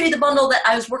I'm going to show you the bundle that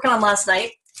I was working on last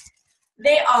night.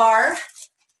 They are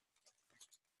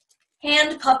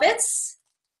hand puppets.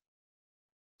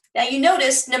 Now you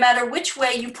notice no matter which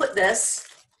way you put this,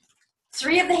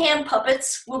 3 of the hand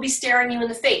puppets will be staring you in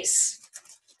the face.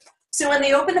 So when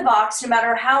they open the box, no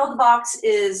matter how the box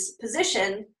is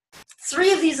positioned,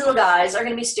 3 of these little guys are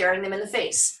going to be staring them in the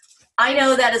face. I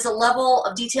know that is a level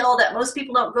of detail that most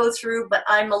people don't go through, but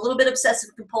I'm a little bit obsessive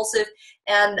compulsive.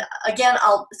 And again,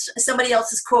 somebody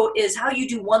else's quote is, how you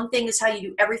do one thing is how you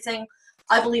do everything.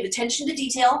 I believe attention to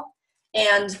detail,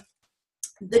 and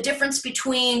the difference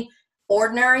between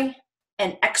ordinary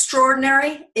and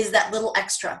extraordinary is that little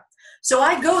extra. So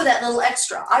I go that little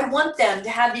extra. I want them to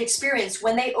have the experience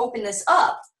when they open this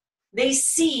up, they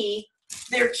see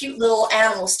their cute little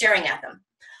animals staring at them.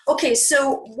 Okay,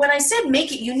 so when I said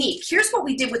make it unique, here's what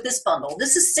we did with this bundle.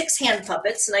 This is 6 hand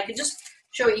puppets, and I can just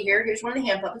show you here. Here's one of the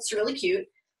hand puppets. They're really cute,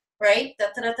 right? Da,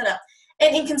 da, da, da, da.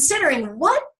 And in considering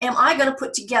what am I going to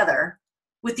put together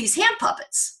with these hand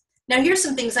puppets? Now, here's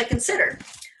some things I considered.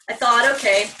 I thought,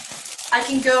 okay, I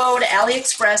can go to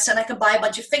AliExpress and I can buy a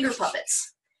bunch of finger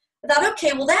puppets. I thought,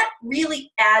 okay, well, that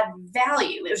really add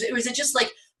value. It was just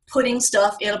like putting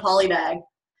stuff in a poly bag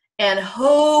and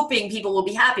hoping people will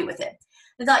be happy with it.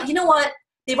 I thought, you know what?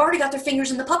 They've already got their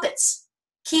fingers in the puppets.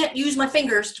 Can't use my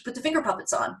fingers to put the finger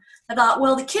puppets on. I thought,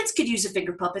 well, the kids could use the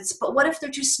finger puppets, but what if they're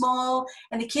too small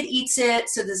and the kid eats it,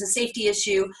 so there's a safety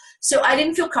issue. So I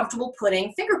didn't feel comfortable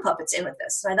putting finger puppets in with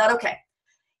this. And I thought, okay,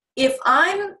 if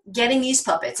I'm getting these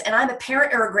puppets and I'm a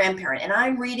parent or a grandparent and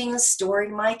I'm reading a story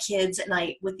to my kids at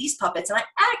night with these puppets and I'm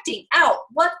acting out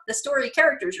what the story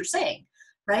characters are saying,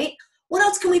 right? What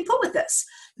else can we put with this?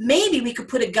 Maybe we could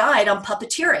put a guide on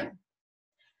puppeteering.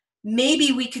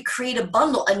 Maybe we could create a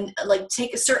bundle and like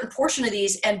take a certain portion of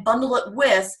these and bundle it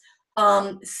with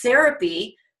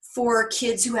therapy for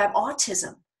kids who have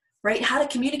autism, right? How to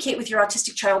communicate with your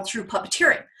autistic child through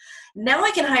puppeteering. Now I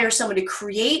can hire someone to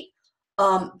create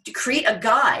a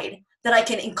guide that I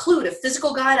can include, a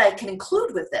physical guide I can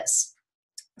include with this.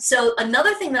 So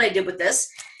another thing that I did with this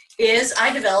is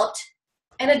I developed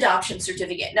an adoption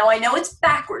certificate. Now I know it's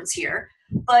backwards here,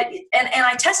 but, and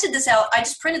I tested this out. I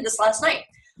just printed this last night.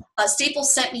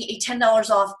 Staples sent me a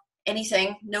 $10 off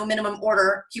anything, no minimum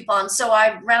order coupon. So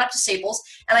I ran up to Staples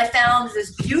and I found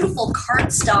this beautiful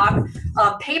cardstock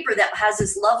paper that has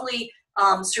this lovely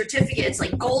certificate. It's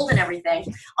like gold and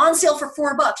everything, on sale for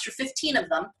 $4 for 15 of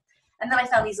them. And then I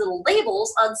found these little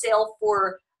labels on sale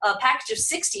for a package of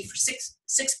 60 for $6.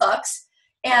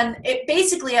 And it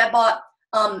basically, I bought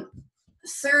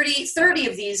 30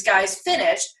 of these guys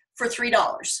finished for $3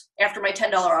 after my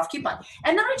 $10 off coupon.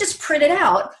 And then I just printed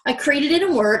out, I created it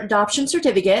in Word, adoption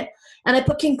certificate, and I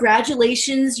put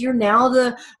congratulations, you're now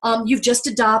the, you've just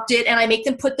adopted, and I make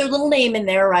them put their little name in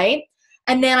there, right?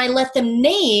 And then I let them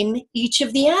name each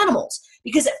of the animals.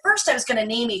 Because at first I was gonna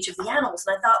name each of the animals,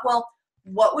 and I thought, well,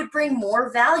 what would bring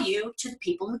more value to the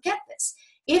people who get this?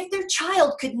 If their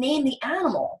child could name the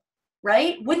animal,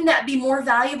 right? Wouldn't that be more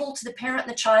valuable to the parent and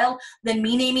the child than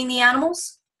me naming the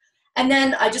animals? And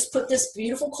then I just put this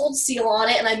beautiful cold seal on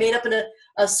it, and I made up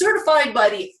a certified by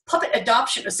the Puppet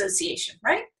Adoption Association,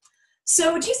 right?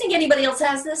 So do you think anybody else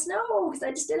has this? No, because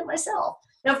I just did it myself.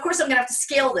 Now, of course, I'm going to have to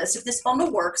scale this. If this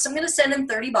bundle works, I'm going to send in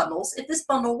 30 bundles. If this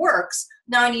bundle works,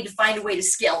 now I need to find a way to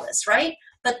scale this, right?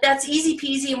 But that's easy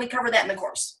peasy, and we cover that in the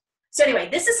course. So anyway,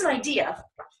 this is an idea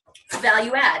for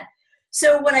value add.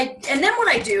 So what and then what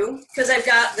I do, because I've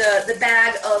got the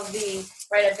bag of the,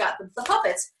 right, I've got the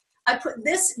puppets, I put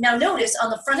this, now notice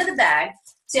on the front of the bag,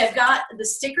 see I've got the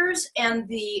stickers and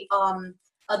the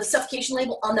suffocation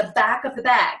label on the back of the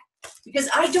bag, because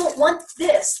I don't want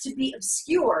this to be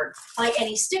obscured by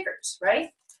any stickers, right?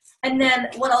 And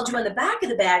then what I'll do on the back of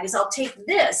the bag is I'll take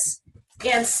this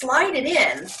and slide it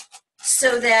in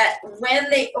so that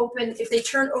when they open, if they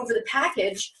turn over the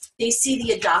package, they see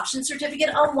the adoption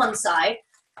certificate on one side,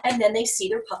 and then they see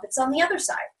their puppets on the other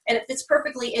side. And it fits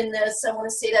perfectly in this, I want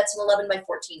to say that's an 11 by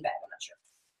 14 bag, I'm not sure,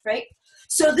 right?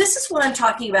 So this is what I'm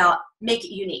talking about, make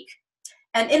it unique.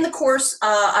 And in the course,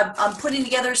 I'm putting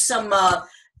together some,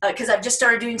 because I've just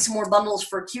started doing some more bundles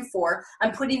for Q4,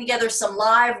 I'm putting together some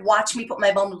live watch me put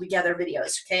my bundle together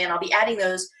videos, okay? And I'll be adding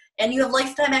those, and you have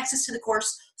lifetime access to the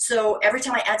course, so every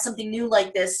time I add something new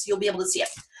like this, you'll be able to see it.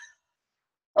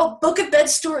 Oh, book of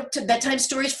bedtime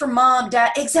stories for mom,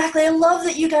 dad. Exactly. I love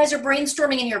that you guys are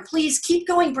brainstorming in here. Please keep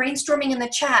going brainstorming in the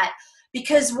chat,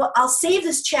 because I'll save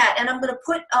this chat and I'm going to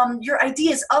put your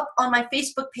ideas up on my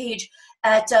Facebook page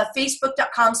at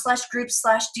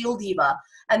facebook.com/group/DealDiva.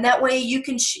 And that way you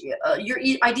can, your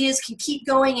ideas can keep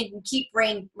going and can keep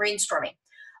brainstorming.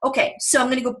 Okay, so I'm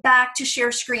going to go back to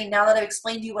share screen now that I've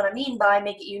explained to you what I mean by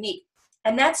make it unique.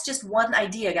 And that's just one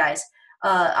idea, guys.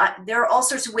 There are all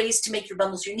sorts of ways to make your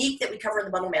bundles unique that we cover in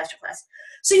the Bundle Masterclass.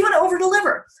 So you want to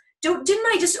over-deliver. Didn't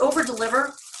I just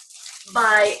over-deliver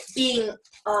by being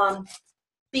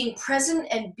present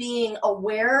and being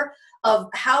aware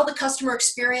of how the customer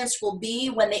experience will be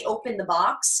when they open the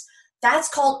box? That's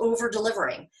called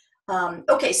over-delivering.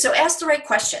 Okay, so ask the right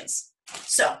questions.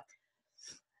 So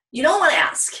you don't want to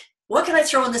ask, what can I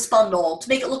throw in this bundle to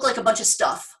make it look like a bunch of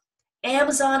stuff?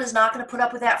 Amazon is not going to put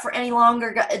up with that for any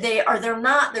longer. They're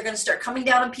not. They're going to start coming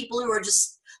down on people who are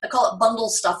just, I call it bundle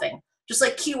stuffing, just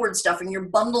like keyword stuffing, you're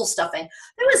bundle stuffing.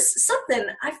 There was something,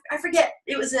 I forget,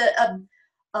 it was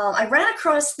I ran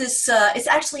across this, it's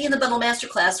actually in the Bundle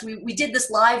Masterclass. We did this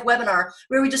live webinar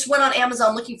where we just went on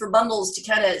Amazon looking for bundles to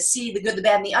kind of see the good, the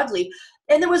bad, and the ugly.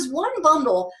 And there was one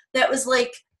bundle that was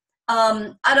like,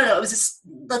 I don't know, it was,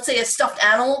 let's say a stuffed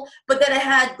animal, but then it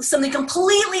had something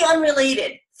completely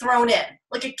unrelated thrown in,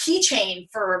 like a keychain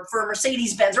for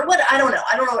Mercedes-Benz or what, I don't know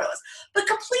what it was, but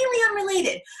completely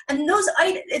unrelated. And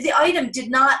the item did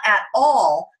not at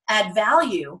all add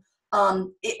value.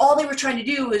 All they were trying to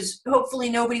do is hopefully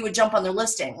nobody would jump on their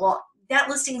listing. Well, that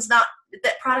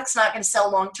product's not going to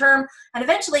sell long term, and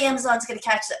eventually Amazon's going to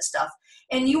catch that stuff.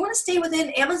 And you want to stay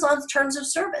within Amazon's terms of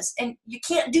service, and you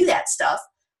can't do that stuff.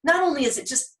 Not only is it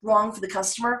just wrong for the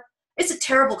customer, it's a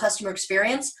terrible customer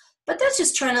experience, but that's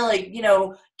just trying to, like, you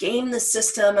know, game the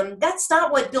system, and that's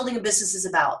not what building a business is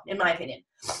about, in my opinion.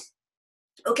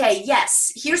 Okay,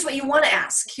 yes, here's what you want to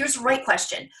ask. Here's the right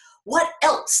question. What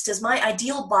else does my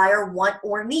ideal buyer want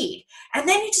or need? And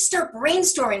then you just start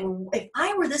brainstorming. If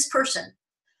I were this person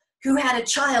who had a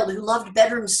child who loved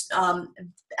bedrooms,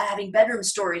 having bedtime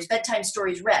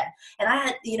stories read, and I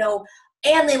had, you know,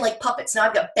 and they like puppets. Now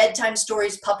I've got bedtime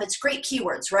stories, puppets, great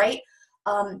keywords, right?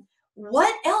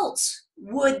 What else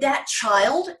would that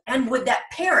child and would that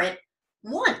parent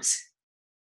want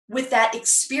with that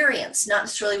experience, not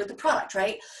necessarily with the product,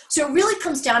 right? So it really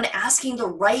comes down to asking the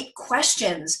right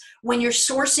questions when you're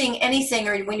sourcing anything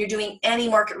or when you're doing any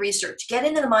market research. Get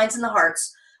into the minds and the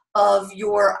hearts of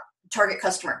your target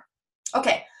customer.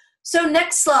 Okay, so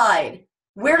next slide.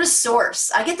 Where to source?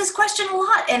 I get this question a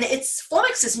lot, and it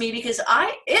flummoxes me because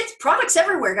it's products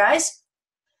everywhere, guys.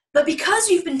 But because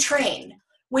you've been trained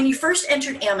when you first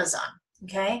entered Amazon,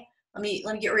 okay? Let me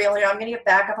get real here. I'm going to get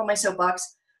back up on my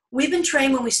soapbox. We've been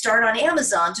trained when we start on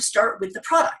Amazon to start with the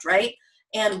product, right?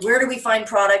 And where do we find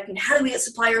product, and how do we get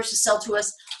suppliers to sell to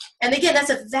us? And again, that's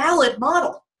a valid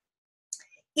model.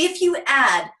 If you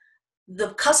add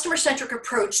the customer-centric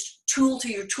approach tool to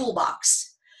your toolbox,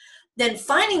 then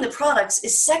finding the products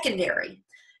is secondary,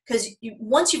 because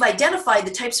once you've identified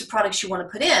the types of products you want to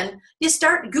put in, you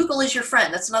start, Google is your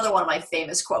friend. That's another one of my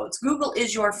famous quotes. Google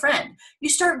is your friend. You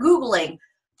start Googling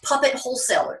puppet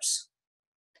wholesalers,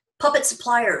 puppet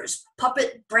suppliers,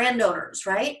 puppet brand owners,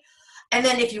 right? And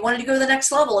then if you wanted to go to the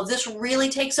next level, if this really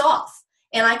takes off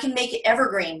and I can make it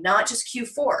evergreen, not just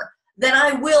Q4, then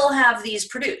I will have these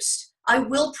produced. I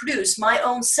will produce my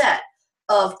own set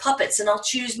of puppets, and I'll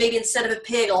choose, maybe instead of a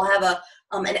pig, I'll have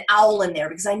an owl in there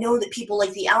because I know that people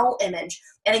like the owl image,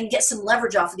 and I can get some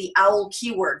leverage off of the owl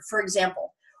keyword, for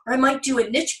example. Or I might do a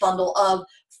niche bundle of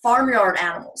farmyard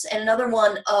animals and another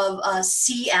one of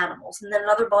sea animals, and then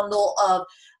another bundle of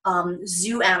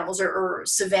zoo animals or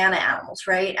savanna animals,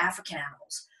 right? African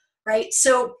animals, right?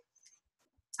 So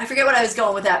I forget what I was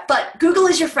going with that, but Google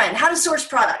is your friend. How to source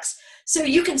products. So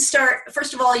you can start,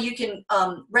 first of all, you can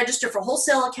register for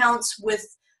wholesale accounts with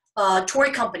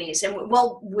toy companies and,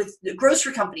 well, with the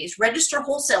grocery companies. Register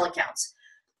wholesale accounts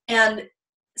and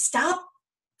stop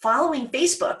following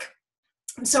Facebook.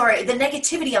 I'm sorry, the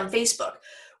negativity on Facebook,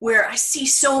 where I see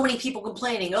so many people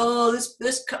complaining, oh,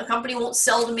 this company won't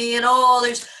sell to me, and oh,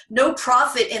 there's no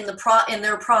profit in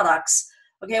their products.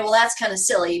 Okay, well, that's kind of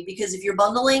silly, because if you're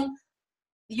bundling,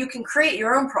 you can create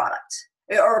your own product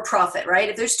or a profit, right?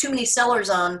 If there's too many sellers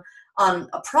on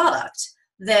a product,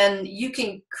 then you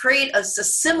can create a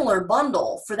similar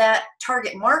bundle for that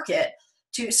target market.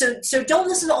 So don't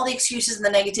listen to all the excuses and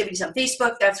the negativities on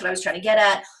Facebook. That's what I was trying to get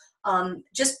at.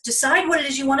 Just decide what it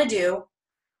is you want to do,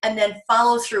 and then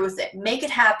follow through with it. Make it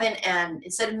happen, and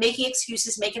instead of making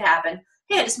excuses, make it happen.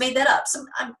 Hey, I just made that up.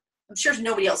 I'm sure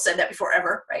nobody else said that before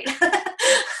ever, right?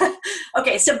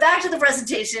 Okay, so back to the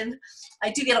presentation. I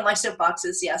do get on my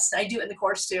soapboxes, yes. I do it in the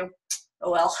course too.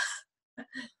 Oh well.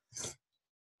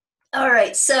 All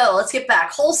right, so let's get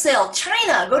back. Wholesale,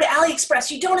 China, go to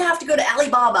AliExpress. You don't have to go to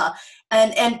Alibaba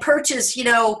and purchase, you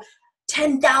know,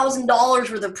 $10,000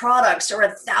 worth of products or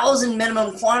 1,000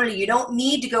 minimum quantity. You don't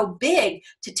need to go big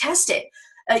to test it.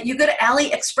 You go to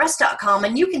AliExpress.com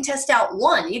and you can test out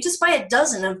one. You just buy a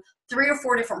dozen of 3 or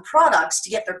 4 different products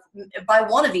to buy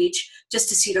one of each, just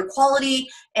to see their quality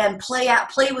and play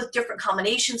with different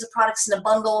combinations of products in a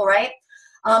bundle, right?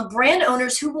 Brand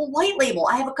owners who will white label.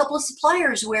 I have a couple of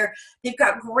suppliers where they've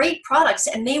got great products,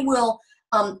 and they will,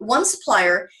 one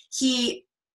supplier,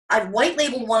 I've white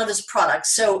labeled one of his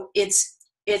products. So it's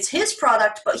his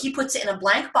product, but he puts it in a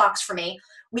blank box for me.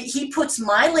 He puts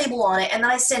my label on it, and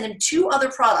then I send him 2 other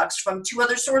products from 2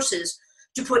 other sources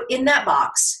to put in that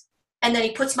box. And then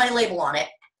he puts my label on it.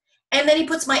 And then he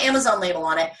puts my Amazon label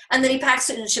on it. And then he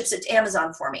packs it and ships it to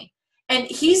Amazon for me. And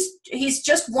he's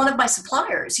just one of my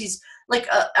suppliers. He's like,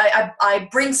 I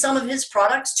bring some of his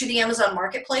products to the Amazon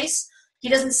marketplace,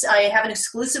 I have an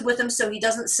exclusive with him, so he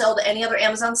doesn't sell to any other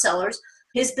Amazon sellers.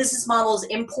 His business model is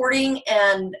importing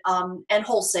and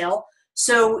wholesale.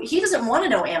 So he doesn't want to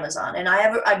know Amazon, and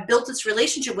I built this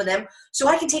relationship with him so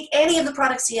I can take any of the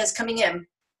products he has coming in.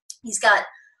 He's got,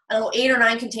 I don't know, 8 or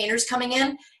 9 containers coming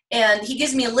in, and he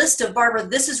gives me a list of, Barbara,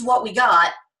 this is what we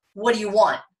got. What do you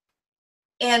want?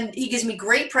 And he gives me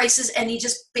great prices, and he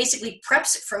just basically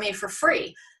preps it for me for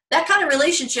free. That kind of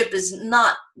relationship is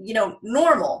not,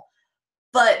 normal.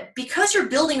 But because you're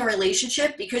building a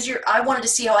relationship, I wanted to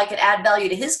see how I could add value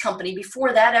to his company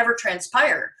before that ever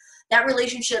transpired. That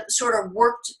relationship sort of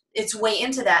worked its way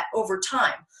into that over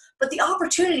time. But the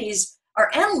opportunities are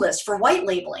endless for white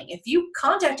labeling. If you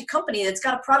contact a company that's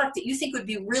got a product that you think would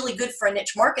be really good for a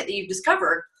niche market that you've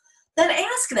discovered, then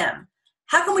ask them,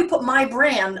 how can we put my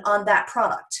brand on that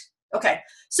product? Okay,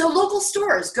 so local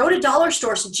stores, go to dollar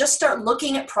stores and just start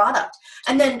looking at product.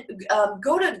 And then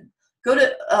go to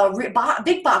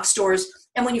big box stores,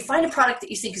 and when you find a product that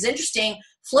you think is interesting,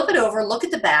 flip it over, look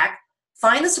at the back,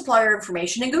 find the supplier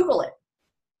information and Google it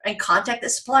and contact the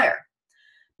supplier.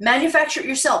 Manufacture it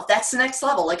yourself. That's the next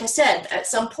level. Like I said, at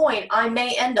some point I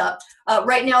may end up,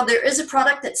 right now there is a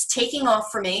product that's taking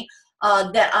off for me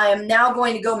that I am now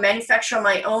going to go manufacture on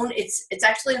my own. It's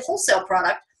actually a wholesale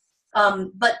product,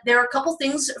 but there are a couple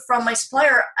things from my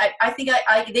supplier. I think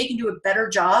they can do a better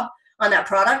job on that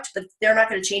product, but they're not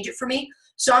going to change it for me.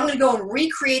 So I'm going to go and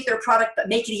recreate their product, but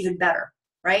make it even better,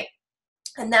 right?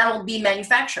 And that'll be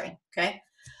manufacturing, okay?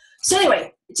 So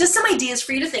anyway, just some ideas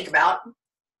for you to think about.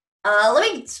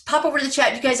 Let me pop over to the chat.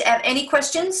 Do you guys have any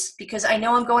questions? Because I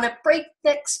know I'm going at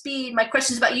breakneck speed. My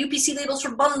question is about UPC labels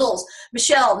for bundles.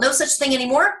 Michelle, no such thing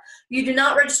anymore. You do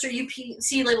not register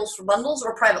UPC labels for bundles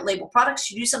or private label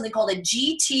products. You do something called a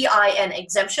GTIN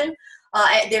exemption.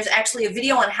 There's actually a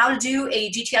video on how to do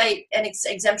a GTIN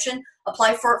exemption,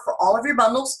 apply for it for all of your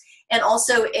bundles, and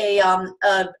also a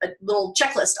little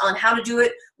checklist on how to do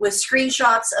it with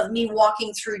screenshots of me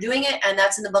walking through doing it, and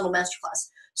that's in the Bundle Masterclass.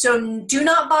 So do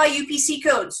not buy UPC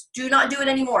codes. Do not do it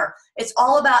anymore. It's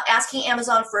all about asking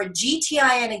Amazon for a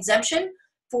GTIN exemption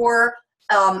for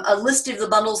a list of the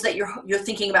bundles that you're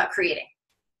thinking about creating.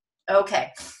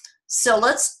 Okay, so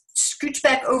let's scooch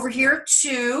back over here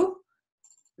to,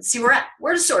 let's see where we're at.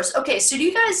 Where to source? Okay, so do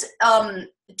you guys,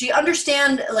 do you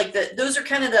understand, like, those are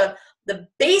kind of the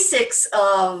basics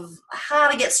of how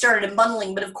to get started in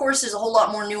bundling, but of course there's a whole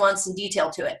lot more nuance and detail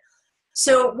to it.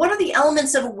 So what are the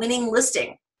elements of a winning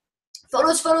listing?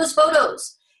 Photos, photos,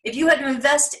 photos. If you had to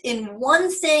invest in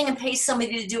one thing and pay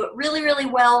somebody to do it really, really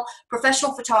well,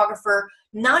 professional photographer,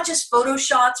 not just photo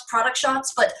shots, product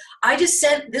shots, but I just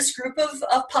sent this group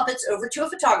of puppets over to a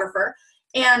photographer,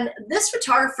 and this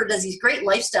photographer does these great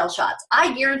lifestyle shots.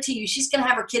 I guarantee you she's going to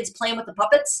have her kids playing with the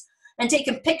puppets and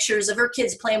taking pictures of her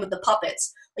kids playing with the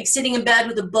puppets, like sitting in bed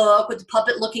with a book, with the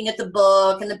puppet looking at the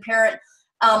book, and the parent.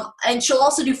 And she'll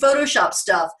also do Photoshop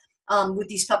stuff with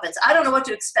these puppets. I don't know what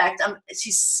to expect.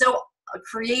 She's so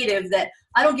creative that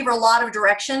I don't give her a lot of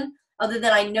direction, other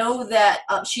than I know that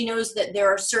she knows that there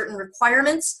are certain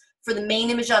requirements for the main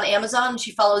image on Amazon, and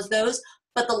she follows those.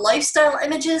 But the lifestyle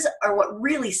images are what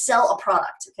really sell a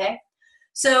product, okay?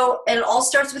 So, and it all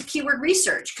starts with keyword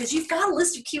research, because you've got a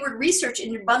list of keyword research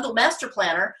in your Bundle Master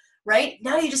Planner, right?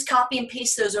 Now you just copy and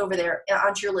paste those over there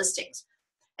onto your listings.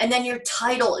 And then your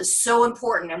title is so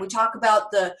important. And we talk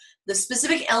about the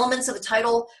specific elements of a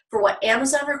title for what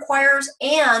Amazon requires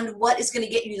and what is going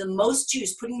to get you the most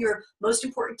juice, putting your most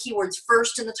important keywords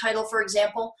first in the title, for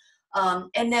example.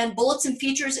 And then bullets and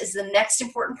features is the next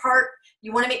important part.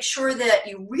 You want to make sure that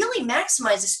you really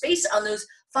maximize the space on those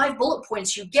 5 bullet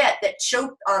points you get that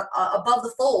show above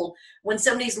the fold when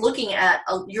somebody's looking at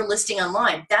your listing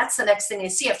online. That's the next thing they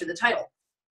see after the title.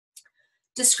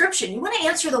 Description, you want to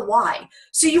answer the why.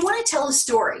 So you want to tell a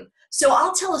story. So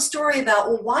I'll tell a story about,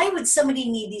 well, why would somebody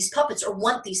need these puppets or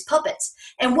want these puppets?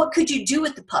 And what could you do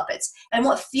with the puppets? And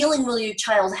what feeling will your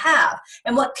child have?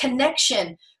 And what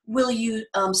connection will you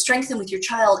strengthen with your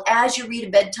child as you read a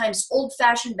bedtime,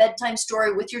 old-fashioned bedtime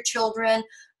story with your children,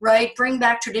 right? Bring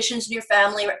back traditions in your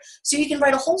family. Right? So you can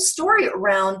write a whole story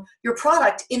around your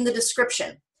product in the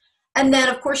description. And then,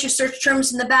 of course, your search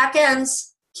terms in the back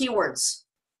ends, keywords.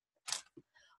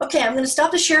 Okay, I'm going to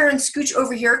stop the share and scooch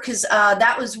over here because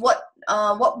that was what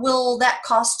will that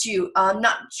cost you?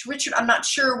 Richard, I'm not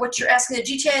sure what you're asking. The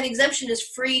GTIN exemption is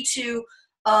free to,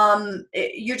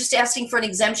 you're just asking for an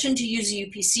exemption to use a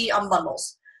UPC on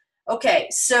bundles. Okay,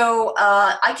 so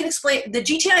I can explain. The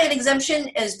GTIN exemption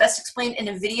is best explained in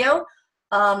a video.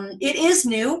 It is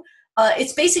new.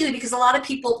 It's basically because a lot of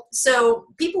people, so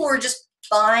people were just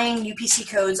buying UPC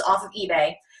codes off of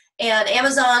eBay. And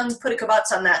Amazon put a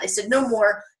kibosh on that. They said, no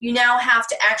more. You now have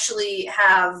to actually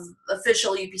have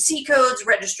official UPC codes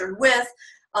registered with,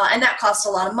 and that costs a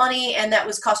lot of money, and that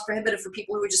was cost prohibitive for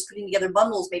people who were just putting together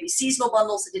bundles, maybe seasonal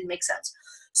bundles. It didn't make sense.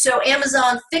 So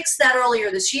Amazon fixed that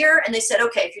earlier this year, and they said,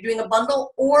 okay, if you're doing a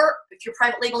bundle or if you're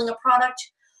private labeling a product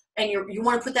and you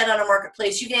want to put that on a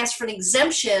marketplace, you can ask for an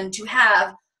exemption to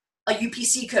have a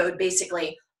UPC code,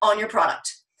 basically, on your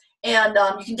product. And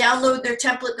you can download their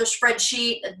template, their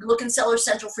spreadsheet, look in Seller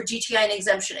Central for GTI and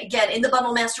exemption. Again, in the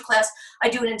Bundle Masterclass, I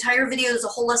do an entire video. There's a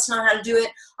whole lesson on how to do it,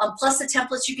 plus the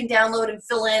templates you can download and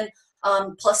fill in,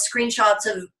 plus screenshots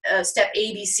of step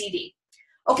A, B, C, D.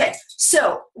 Okay,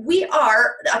 so we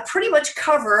are pretty much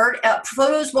covered.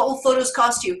 Photos, what will photos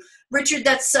cost you? Richard,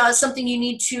 that's something you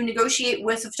need to negotiate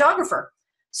with a photographer.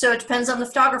 So it depends on the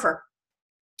photographer.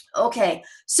 Okay,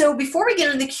 so before we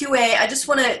get into the QA, I just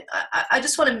want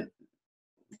to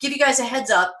give you guys a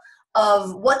heads up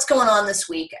of what's going on this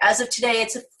week. As of today,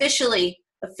 it's officially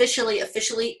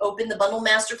open, the Bundle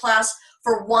Masterclass,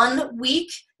 for 1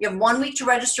 week. You have 1 week to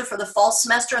register for the fall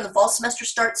semester, and the fall semester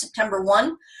starts September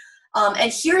 1.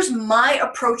 And here's my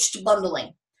approach to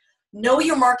bundling. Know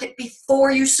your market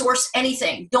before you source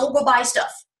anything. Don't go buy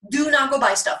stuff. Do not go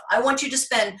buy stuff. I want you to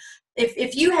spend,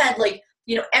 if you had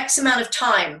X amount of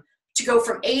time to go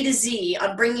from A to Z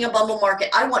on bringing a bundle market,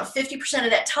 I want 50% of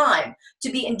that time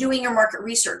to be in doing your market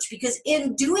research, because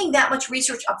in doing that much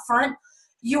research up front,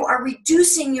 you are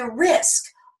reducing your risk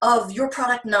of your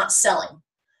product not selling.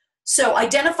 So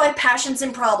identify passions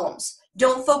and problems.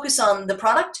 Don't focus on the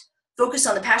product, focus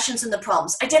on the passions and the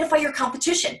problems. Identify your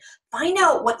competition. Find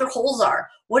out what their holes are.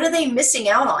 What are they missing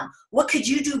out on? What could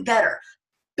you do better?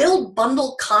 Build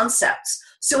bundle concepts.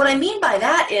 So what I mean by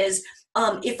that is,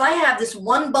 if I have this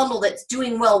one bundle that's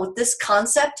doing well with this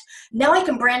concept, now I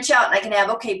can branch out and I can have,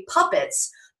 okay, puppets,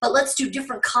 but let's do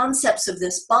different concepts of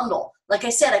this bundle. Like I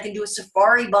said, I can do a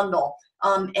safari bundle,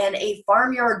 and a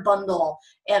farmyard bundle,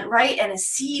 and a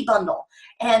sea bundle.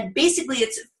 And basically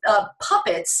it's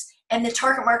puppets and the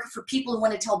target market for people who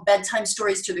want to tell bedtime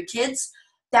stories to their kids.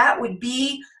 That would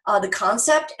be the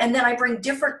concept. And then I bring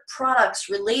different products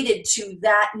related to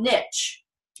that niche.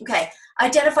 Okay,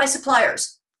 identify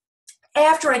suppliers.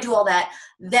 After I do all that,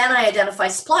 then I identify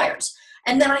suppliers.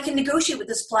 And then I can negotiate with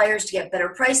the suppliers to get better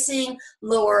pricing,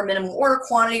 lower minimum order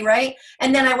quantity, right?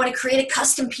 And then I want to create a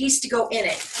custom piece to go in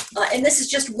it. And this is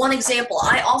just one example.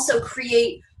 I also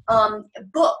create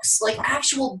books, like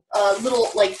actual little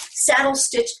saddle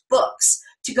stitched books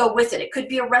to go with it. It could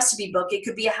be a recipe book. It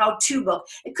could be a how-to book.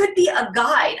 It could be a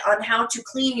guide on how to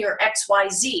clean your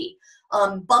XYZ,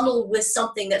 bundled with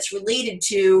something that's related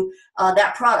to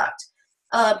that product.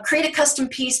 Create a custom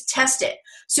piece, test it.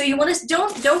 So you want to,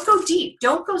 don't go deep.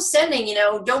 Don't go sending,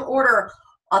 don't order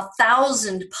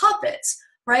 1,000 puppets,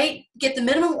 right? Get the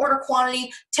minimum order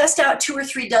quantity, test out 2 or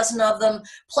 3 dozen of them,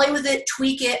 play with it,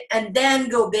 tweak it, and then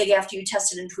go big after you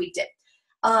tested and tweaked it.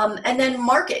 And then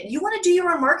market. You want to do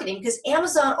your own marketing, because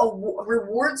Amazon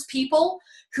rewards people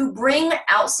who bring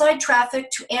outside traffic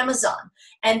to Amazon.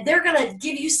 And they're going to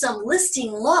give you some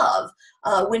listing love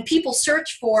when people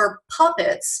search for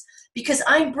puppets, because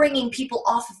I'm bringing people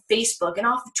off of Facebook and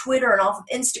off of Twitter and off of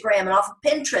Instagram and off of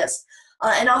Pinterest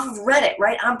and off of Reddit,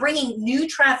 right? I'm bringing new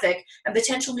traffic and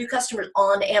potential new customers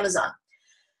on Amazon.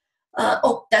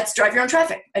 That's drive your own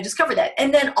traffic. I just covered that.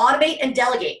 And then automate and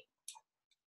delegate.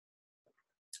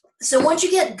 So once you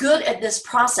get good at this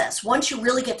process, once you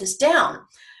really get this down,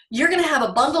 you're going to have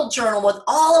a bundled journal with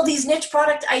all of these niche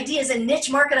product ideas and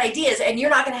niche market ideas, and you're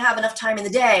not going to have enough time in the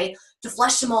day to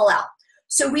flesh them all out.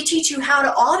 So we teach you how to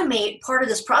automate part of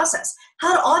this process,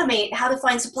 how to automate, how to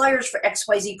find suppliers for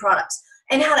XYZ products,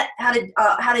 and how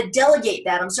to delegate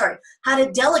that. How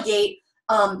to delegate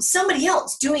somebody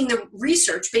else doing the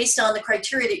research based on the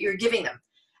criteria that you're giving them.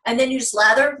 And then you just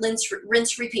lather,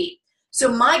 rinse, repeat. So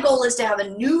my goal is to have a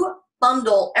new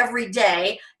bundle every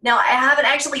day. Now, I haven't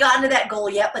actually gotten to that goal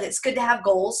yet, but it's good to have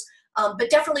goals. But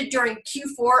definitely during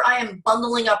Q4, I am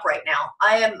bundling up right now.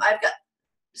 I've got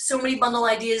so many bundle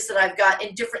ideas that I've got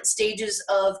in different stages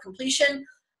of completion,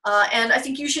 and I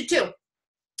think you should too.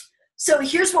 So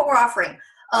here's what we're offering.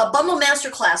 Bundle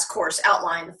Masterclass course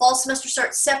outline. The fall semester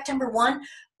starts September 1,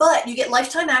 but you get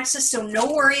lifetime access, so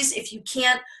no worries if you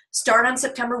can't start on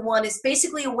September 1. It's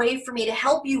basically a way for me to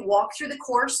help you walk through the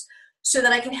course so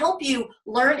that I can help you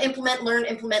learn, implement,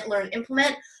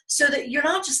 so that you're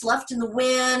not just left in the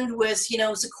wind with,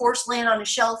 as a course laying on a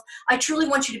shelf. I truly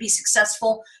want you to be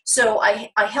successful. So I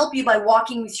help you by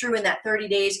walking you through in that 30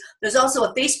 days. There's also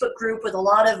a Facebook group with a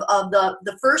lot of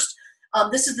the first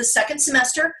This is the second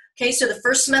semester. Okay, so the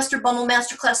first semester Bundle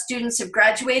Masterclass students have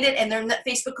graduated and they're in that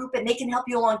Facebook group and they can help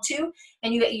you along too.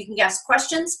 And you can ask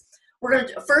questions. We're going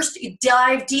to first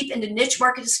dive deep into niche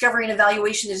market discovery and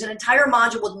evaluation. There's an entire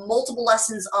module with multiple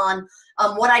lessons on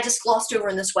what I just glossed over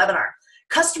in this webinar.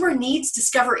 Customer needs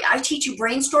discovery. I teach you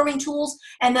brainstorming tools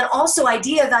and then also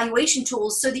idea evaluation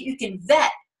tools so that you can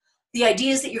vet the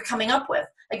ideas that you're coming up with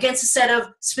against a set of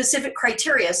specific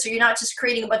criteria. So you're not just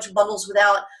creating a bunch of bundles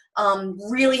without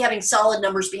really having solid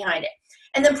numbers behind it.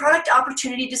 And then product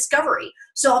opportunity discovery.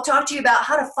 So I'll talk to you about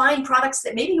how to find products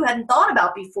that maybe you hadn't thought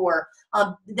about before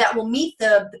that will meet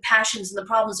the passions and the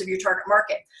problems of your target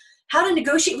market. How to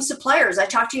negotiate with suppliers. I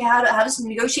talked to you how to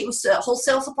negotiate with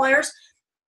wholesale suppliers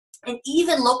and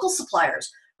even local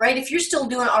suppliers, right? If you're still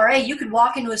doing RA, you could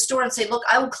walk into a store and say, look,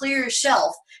 I will clear your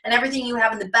shelf and everything you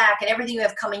have in the back and everything you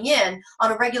have coming in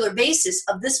on a regular basis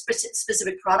of this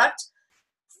specific product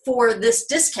for this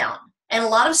discount. And a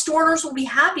lot of store owners will be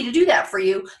happy to do that for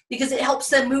you because it helps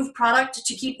them move product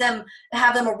to keep them,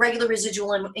 have them a regular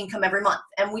residual income every month.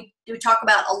 And we talk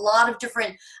about a lot of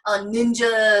different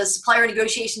ninja supplier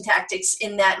negotiation tactics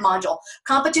in that module.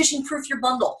 Competition proof your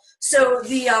bundle. So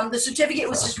the certificate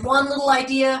was just one little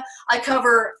idea. I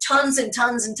cover tons and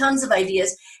tons and tons of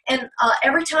ideas. And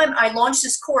every time I launch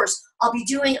this course, I'll be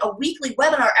doing a weekly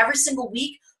webinar every single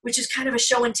week, which is kind of a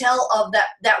show and tell of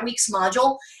that week's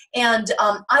module. And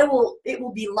it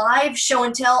will be live show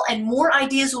and tell, and more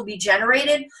ideas will be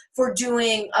generated for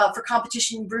doing for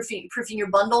competition proofing your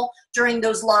bundle during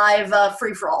those live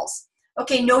free-for-alls.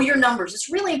 Okay, know your numbers.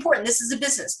 It's really important. This is a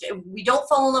business. We don't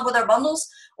fall in love with our bundles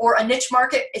or a niche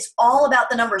market. It's all about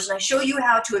the numbers, and I show you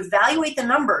how to evaluate the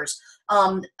numbers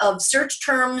of search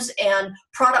terms and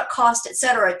product cost,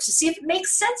 etc., to see if it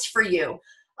makes sense for you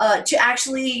to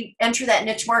actually enter that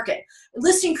niche market.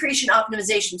 Listing creation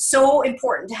optimization, so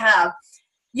important to have.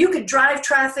 You could drive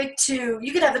traffic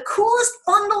you could have the coolest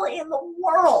bundle in the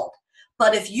world,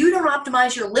 but if you don't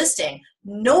optimize your listing,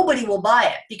 nobody will buy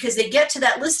it because they get to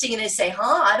that listing and they say,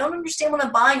 I don't understand what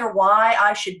I'm buying or why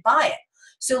I should buy it.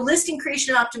 So listing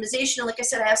creation and optimization, and like I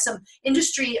said, I have some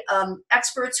industry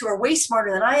experts who are way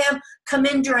smarter than I am come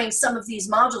in during some of these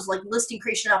modules like listing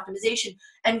creation and optimization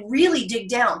and really dig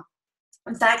down.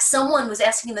 In fact, someone was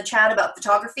asking in the chat about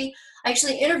photography. I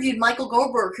actually interviewed Michael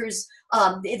Goldberg, who's,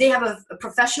 they have a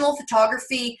professional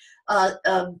photography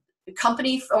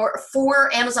company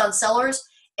for Amazon sellers,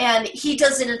 and he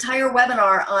does an entire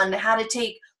webinar on how to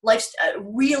take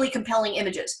really compelling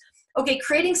images. Okay,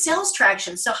 creating sales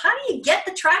traction. So how do you get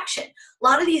the traction? A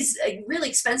lot of these really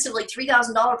expensive, like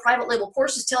 $3,000 private label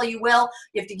courses tell you, well,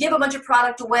 you have to give a bunch of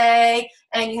product away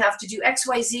and you have to do X,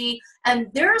 Y, Z. And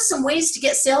there are some ways to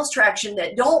get sales traction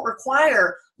that don't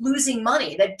require losing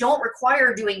money, that don't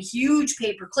require doing huge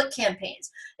pay-per-click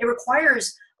campaigns. It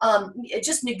requires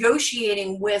just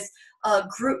negotiating with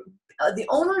the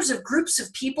owners of groups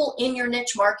of people in your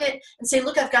niche market and say,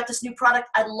 look, I've got this new product.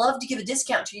 I'd love to give a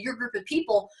discount to your group of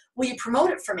people. Will you promote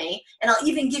it for me? And I'll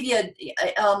even give you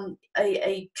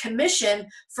a commission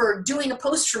for doing a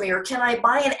post for me, or can I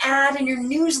buy an ad in your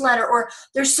newsletter? Or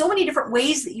there's so many different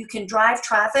ways that you can drive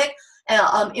traffic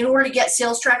in order to get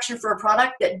sales traction for a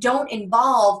product that don't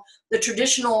involve the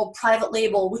traditional private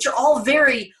label, which are all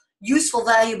very useful,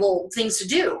 valuable things to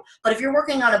do. But if you're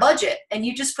working on a budget and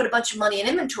you just put a bunch of money in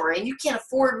inventory and you can't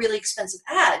afford really expensive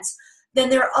ads,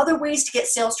 then there are other ways to get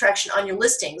sales traction on your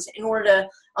listings in order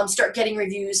to start getting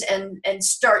reviews and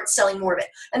start selling more of it.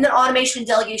 And then automation and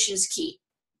delegation is key.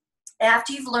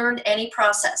 After you've learned any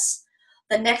process,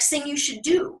 the next thing you should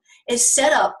do is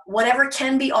set up whatever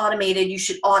can be automated, you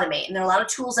should automate. And there are a lot of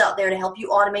tools out there to help you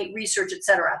automate research,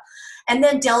 etc. And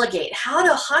then delegate. How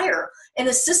to hire an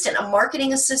assistant, a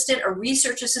marketing assistant, a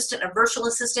research assistant, a virtual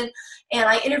assistant. And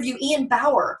I interview Ian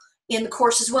Bauer in the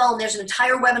course as well. And there's an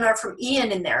entire webinar from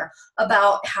Ian in there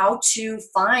about how to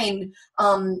find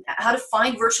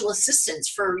virtual assistants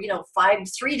for $3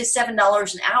 to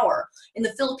 $7 an hour in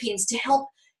the Philippines to help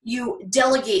you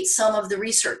delegate some of the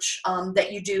research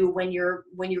that you do when you're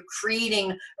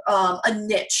creating a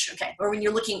niche, okay, or when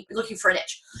you're looking for a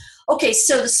niche. Okay,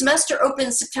 so the semester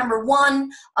opens September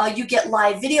 1. You get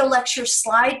live video lectures,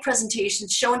 slide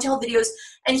presentations, show and tell videos,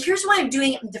 and here's why I'm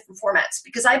doing it in different formats,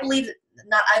 because I believe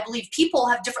people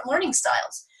have different learning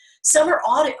styles. Some are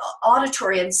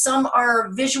auditory and some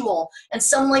are visual and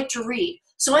some like to read.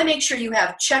 So I make sure you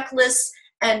have checklists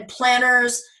and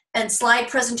planners and slide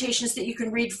presentations that you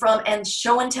can read from, and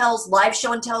show and tells, live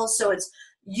show and tells. So it's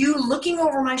you looking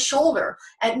over my shoulder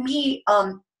at me,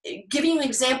 giving you an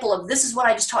example of this is what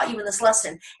I just taught you in this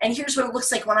lesson, and here's what it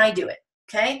looks like when I do it,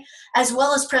 okay? As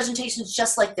well as presentations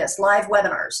just like this, live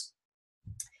webinars.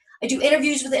 I do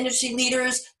interviews with industry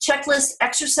leaders, checklists,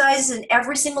 exercises in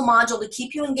every single module to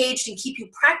keep you engaged and keep you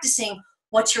practicing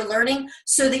what you're learning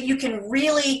so that you can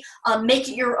really make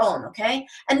it your own, okay?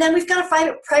 And then we've got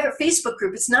a private Facebook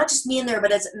group. It's not just me in there,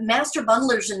 but it's master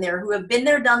bundlers in there who have been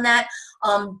there, done that.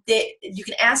 You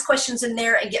can ask questions in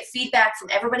there and get feedback from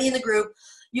everybody in the group.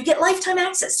 You get lifetime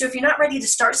access. So if you're not ready to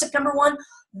start September 1,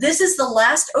 this is the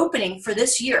last opening for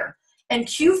this year. And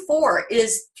Q4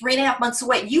 is 3.5 months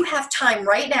away. You have time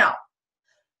right now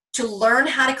to learn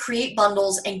how to create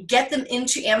bundles and get them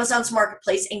into Amazon's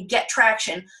marketplace and get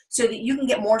traction so that you can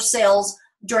get more sales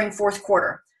during fourth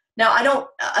quarter. Now,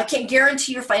 I can't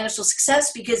guarantee your financial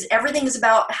success because everything is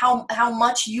about how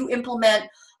much you implement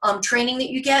training that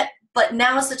you get, but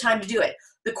now is the time to do it.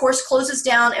 The course closes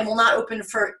down and will not open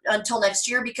until next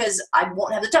year because I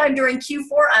won't have the time during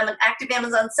Q4. I'm an active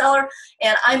Amazon seller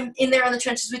and I'm in there in the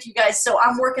trenches with you guys, so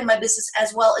I'm working my business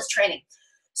as well as training.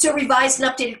 So revised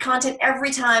and updated content every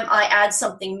time I add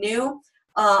something new.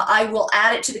 I will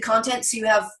add it to the content so you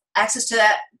have access to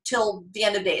that till the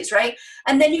end of days, right?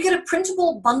 And then you get a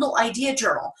printable bundle idea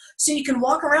journal. So you can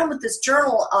walk around with this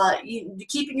journal, you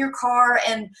keep in your car,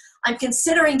 and I'm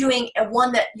considering doing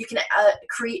one that you can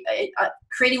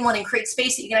creating one in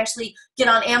CreateSpace that you can actually get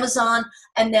on Amazon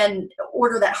and then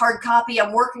order that hard copy.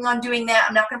 I'm working on doing that.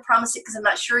 I'm not going to promise it because I'm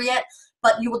not sure yet,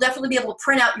 but you will definitely be able to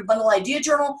print out your bundle idea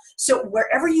journal. So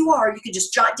wherever you are, you can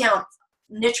just jot down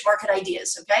niche market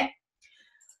ideas, okay?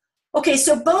 Okay,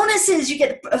 so bonuses you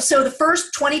get, so the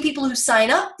first 20 people who sign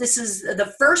up, this is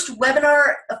the first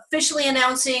webinar officially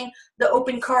announcing the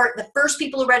open cart. The first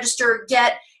people who register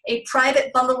get a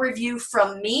private bundle review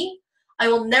from me. I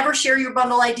will never share your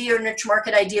bundle idea or niche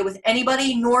market idea with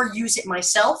anybody, nor use it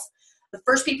myself. The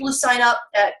first people who sign up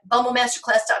at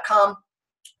bundlemasterclass.com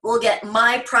will get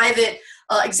my private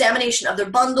examination of their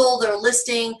bundle, their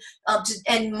listing,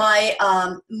 and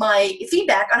my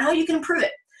feedback on how you can improve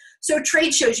it. So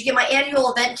trade shows, you get my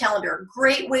annual event calendar.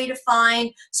 Great way to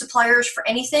find suppliers for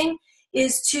anything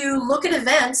is to look at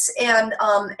events and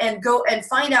go and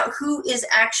find out who is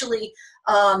actually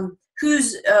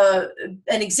who's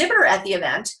an exhibitor at the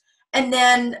event, and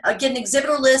then get an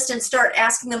exhibitor list and start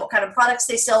asking them what kind of products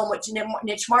they sell and what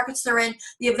niche markets they're in.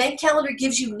 The event calendar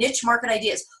gives you niche market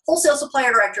ideas. Wholesale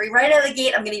supplier directory, right out of the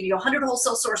gate, I'm going to give you 100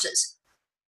 wholesale sources.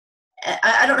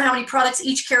 I don't know how many products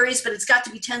each carries, but it's got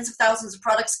to be tens of thousands of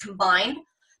products combined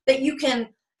that you can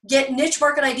get niche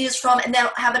market ideas from and then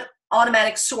have an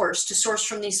automatic source to source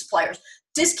from these suppliers.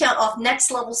 Discount off next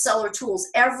level seller tools.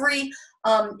 Every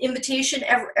invitation,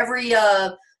 every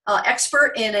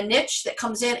expert in a niche that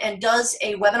comes in and does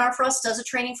a webinar for us, does a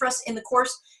training for us in the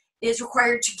course, is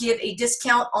required to give a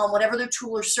discount on whatever their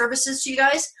tool or service is to you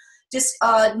guys. Just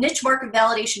niche market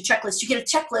validation checklist. You get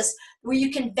a checklist where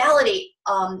you can validate,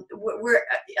 where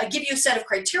I give you a set of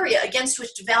criteria against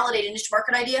which to validate a niche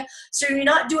market idea. So you're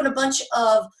not doing a bunch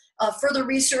of further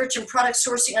research and product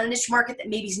sourcing on a niche market that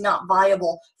maybe is not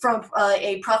viable from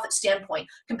a profit standpoint.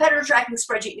 Competitor tracking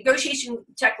spreadsheet, negotiation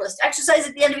checklist, exercise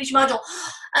at the end of each module,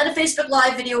 and a Facebook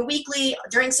Live video weekly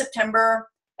during September,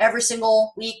 every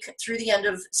single week through the end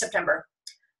of September.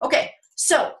 Okay,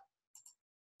 so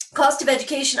cost of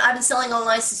education. I've been selling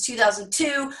online since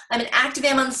 2002. I'm an active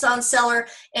Amazon seller,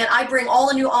 and I bring all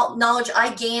the new knowledge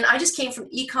I gain. I just came from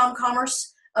e-com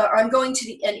commerce. I'm going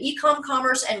to an e-com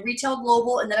commerce and Retail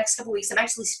Global in the next couple weeks. I'm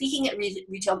actually speaking at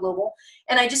Retail Global,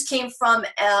 and I just came from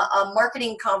a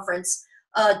marketing conference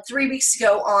 3 weeks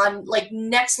ago on like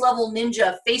next level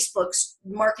ninja Facebook's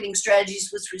marketing strategies,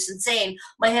 which was insane.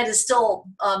 My head is still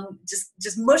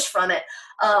just mush from it.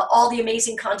 All the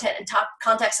amazing content and top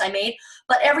contacts I made.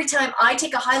 But every time I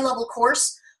take a high level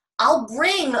course, I'll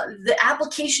bring the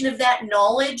application of that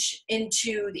knowledge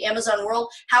into the Amazon world,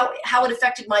 how it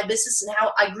affected my business and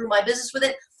how I grew my business with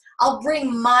it. I'll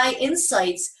bring my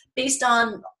insights based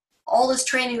on all this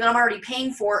training that I'm already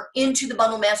paying for into the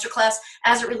Bundle Masterclass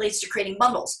as it relates to creating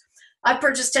bundles. I've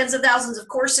purchased tens of thousands of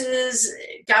courses.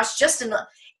 Gosh, just in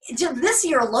this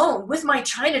year alone with my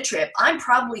China trip, I'm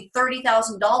probably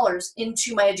 $30,000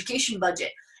 into my education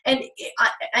budget. And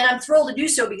I'm thrilled to do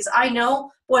so because I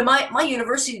know, boy, my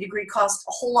university degree costs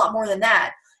a whole lot more than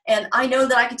that. And I know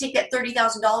that I can take that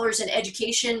 $30,000 in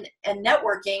education and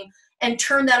networking and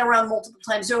turn that around multiple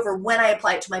times over when I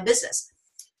apply it to my business.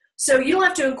 So you don't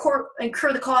have to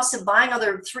incur the cost of buying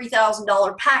other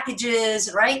 $3,000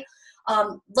 packages, right?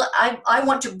 I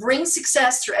want to bring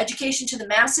success through education to the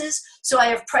masses, so I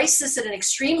have priced this at an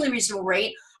extremely reasonable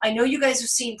rate. I know you guys have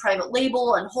seen private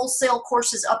label and wholesale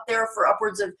courses up there for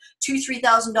upwards of $2,000,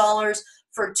 $3,000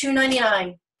 for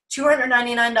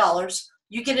 $299.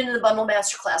 You get into the Bundle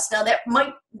Masterclass. Now that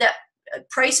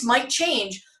price might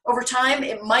change, over time.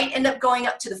 It might end up going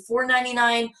up to the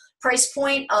 $4.99 price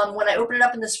point when I open it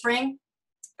up in the spring.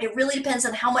 It really depends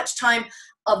on how much time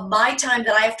of my time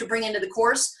that I have to bring into the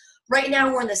course. Right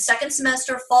now we're in the second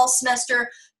semester, fall semester,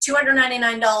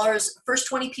 $299. First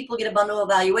 20 people get a bundle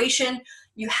evaluation.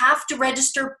 You have to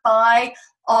register by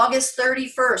August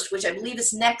 31st, which I believe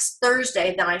is next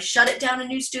Thursday. Then I shut it down to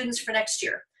new students for next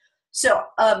year. So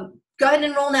go ahead and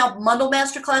enroll now,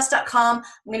 bundlemasterclass.com. I'm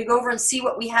going to go over and see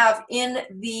what we have in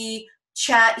the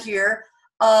chat here.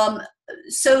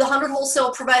 So the 100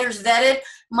 wholesale providers vetted.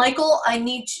 Michael,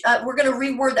 we're going to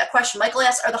reword that question. Michael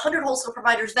asks, are the 100 wholesale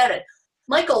providers vetted?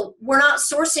 Michael, we're not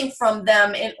sourcing from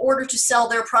them in order to sell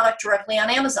their product directly on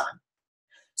Amazon.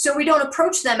 So we don't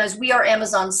approach them as we are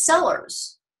Amazon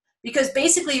sellers, because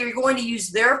basically you're going to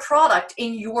use their product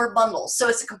in your bundles. So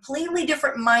it's a completely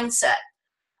different mindset.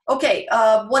 Okay,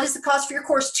 what is the cost for your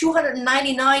course?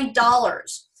 $299.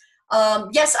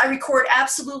 Yes, I record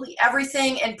absolutely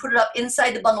everything and put it up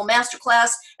inside the Bundle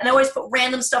Masterclass, and I always put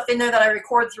random stuff in there that I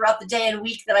record throughout the day and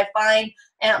week that I find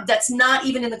that's not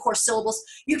even in the course syllabus.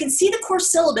 You can see the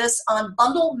course syllabus on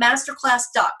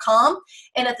bundlemasterclass.com,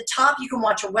 and at the top you can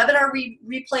watch a webinar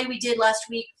replay we did last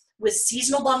week with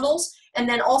seasonal bundles, and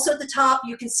then also at the top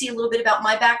you can see a little bit about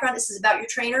my background. This is about your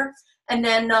trainer, and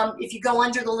then if you go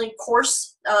under the link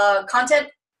course content,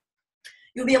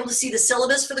 you'll be able to see the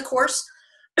syllabus for the course.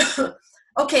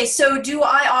 Okay, so do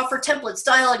I offer templates,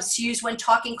 dialogues to use when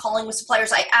talking, calling with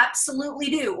suppliers? I absolutely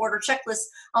do. Order checklists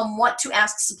on what to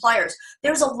ask suppliers.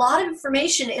 There's a lot of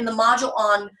information in the module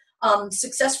on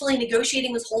successfully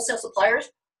negotiating with wholesale suppliers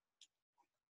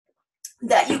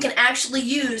that you can actually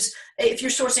use if you're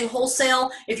sourcing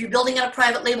wholesale, if you're building out a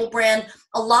private label brand.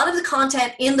 A lot of the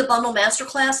content in the Bundle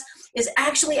Masterclass is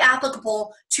actually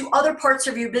applicable to other parts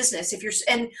of your business. If you're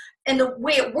and the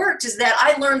way it worked is that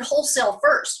I learned wholesale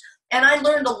first, and I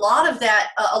learned a lot of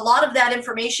that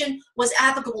information was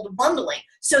applicable to bundling.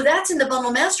 So that's in the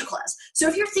Bundle Masterclass. So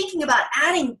if you're thinking about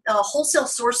adding wholesale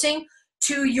sourcing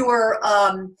to your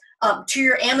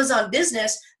Amazon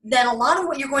business, then a lot of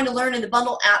what you're going to learn in the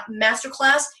Bundle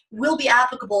Masterclass will be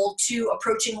applicable to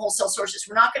approaching wholesale sources.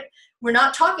 We're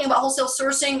not talking about wholesale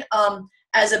sourcing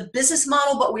as a business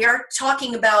model, but we are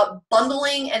talking about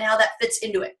bundling and how that fits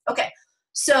into it. Okay,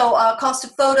 so cost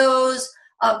of photos,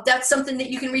 that's something that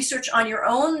you can research on your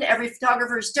own. Every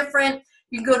photographer is different.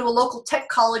 You can go to a local tech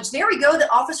college, there we go,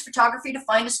 that offers photography to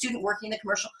find a student working in the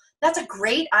commercial. That's a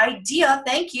great idea.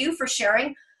 Thank you for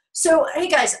sharing. So, hey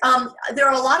guys, there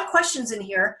are a lot of questions in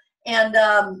here, and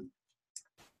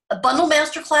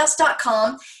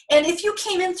bundlemasterclass.com. And if you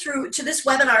came in to this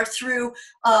webinar through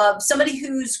somebody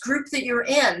whose group that you're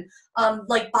in,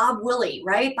 like Bob Willie,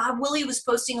 right? Bob Willie was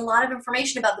posting a lot of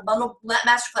information about the Bundle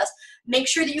Masterclass. Make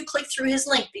sure that you click through his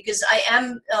link, because I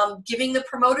am giving the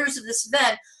promoters of this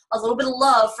event a little bit of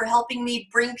love for helping me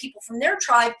bring people from their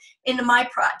tribe into my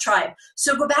tribe.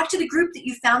 So go back to the group that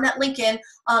you found that link in,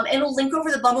 and it'll link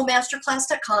over to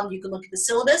bundlemasterclass.com. You can look at the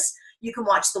syllabus. You can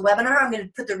watch the webinar. I'm going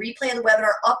to put the replay of the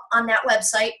webinar up on that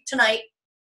website tonight.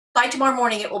 By tomorrow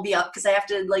morning, it will be up, because I have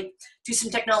to do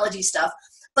some technology stuff.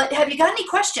 But have you got any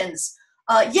questions?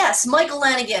 Yes, Michael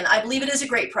Lanigan. I believe it is a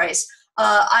great price.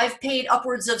 I've paid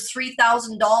upwards of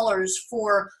 $3,000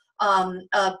 for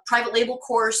a private label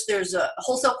course. There's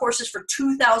wholesale courses for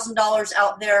 $2,000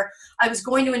 out there. I was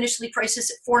going to initially price this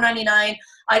at $499.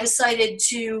 I decided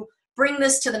to bring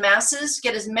this to the masses,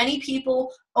 get as many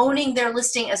people owning their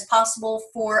listing as possible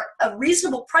for a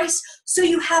reasonable price, so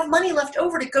you have money left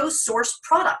over to go source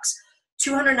products.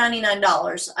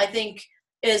 $299, I think,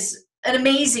 is an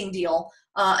amazing deal.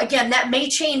 Again, that may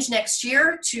change next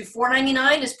year to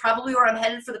 $499 is probably where I'm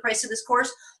headed for the price of this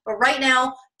course. But right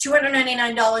now,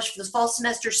 $299 for this fall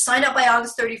semester. Sign up by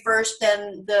August 31st,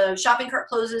 then the shopping cart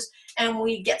closes and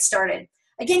we get started.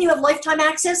 Again, you have lifetime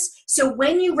access. So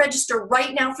when you register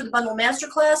right now for the Bundle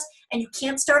Masterclass and you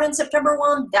can't start on September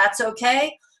 1, that's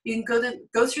okay. You can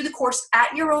go through the course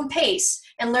at your own pace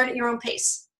and learn at your own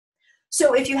pace.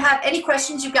 So if you have any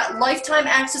questions, you've got lifetime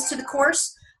access to the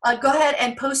course. Go ahead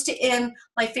and post it in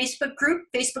my Facebook group,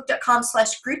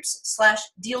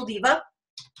 facebook.com/groups/DealDiva.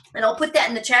 And I'll put that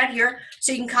in the chat here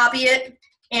so you can copy it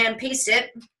and paste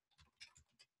it.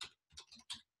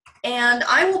 And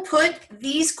I will put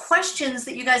these questions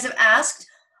that you guys have asked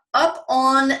up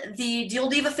on the Deal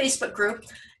Diva Facebook group,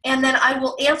 and then I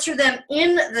will answer them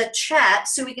in the chat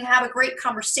so we can have a great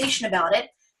conversation about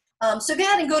it. So go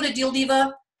ahead and go to Deal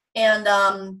Diva, and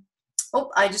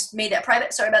oh, I just made that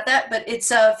private. Sorry about that. But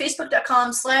it's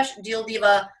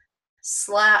facebook.com/DealDiva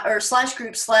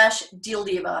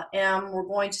 /group/DealDiva, and we're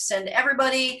going to send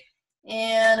everybody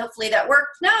And hopefully that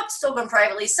worked. No, it's still going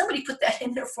privately. Somebody put that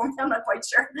in there for me. I'm not quite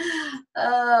sure.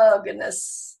 Oh,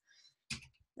 goodness.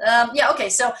 Yeah, okay,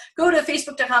 so go to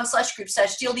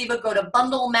facebook.com/group/DealDiva, go to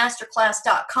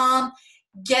bundlemasterclass.com,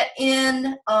 get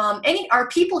in. Are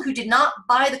people who did not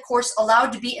buy the course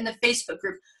allowed to be in the Facebook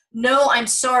group? No, I'm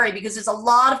sorry, because there's a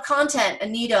lot of content,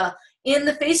 Anita, in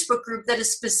the Facebook group that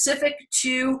is specific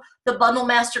to the Bundle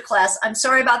Masterclass. I'm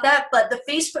sorry about that, but the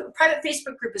private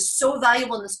Facebook group is so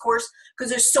valuable in this course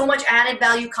because there's so much added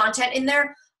value content in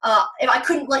there. If I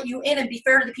couldn't let you in and be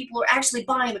fair to the people who are actually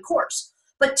buying the course.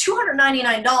 But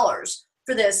 $299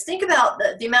 for this, think about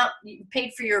the amount you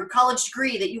paid for your college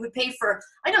degree that you would pay for.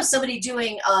 I know somebody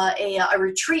doing a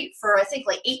retreat for, I think,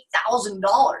 like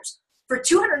 $8,000. For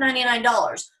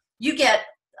 $299, you get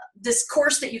this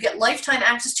course that you get lifetime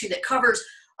access to that covers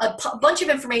a bunch of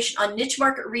information on niche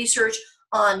market research,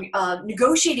 on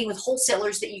negotiating with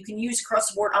wholesalers that you can use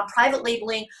across the board, on private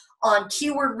labeling, on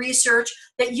keyword research,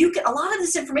 that you can, a lot of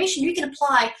this information you can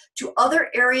apply to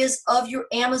other areas of your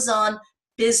Amazon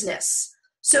business.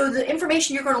 So the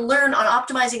information you're going to learn on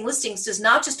optimizing listings does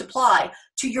not just apply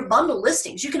to your bundle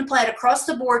listings. You can apply it across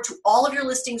the board to all of your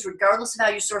listings, regardless of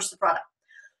how you source the product.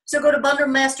 So go to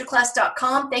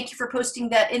bundlemasterclass.com. Thank you for posting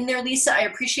that in there, Lisa. I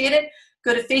appreciate it.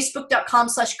 Go to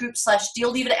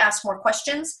facebook.com/group/DealDiva to ask more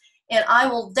questions. And I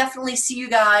will definitely see you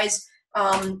guys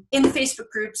in the Facebook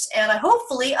groups. And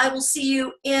hopefully I will see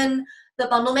you in the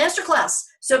Bundle Masterclass.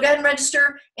 So go ahead and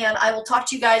register, and I will talk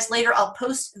to you guys later. I'll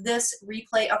post this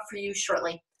replay up for you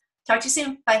shortly. Talk to you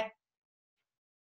soon. Bye.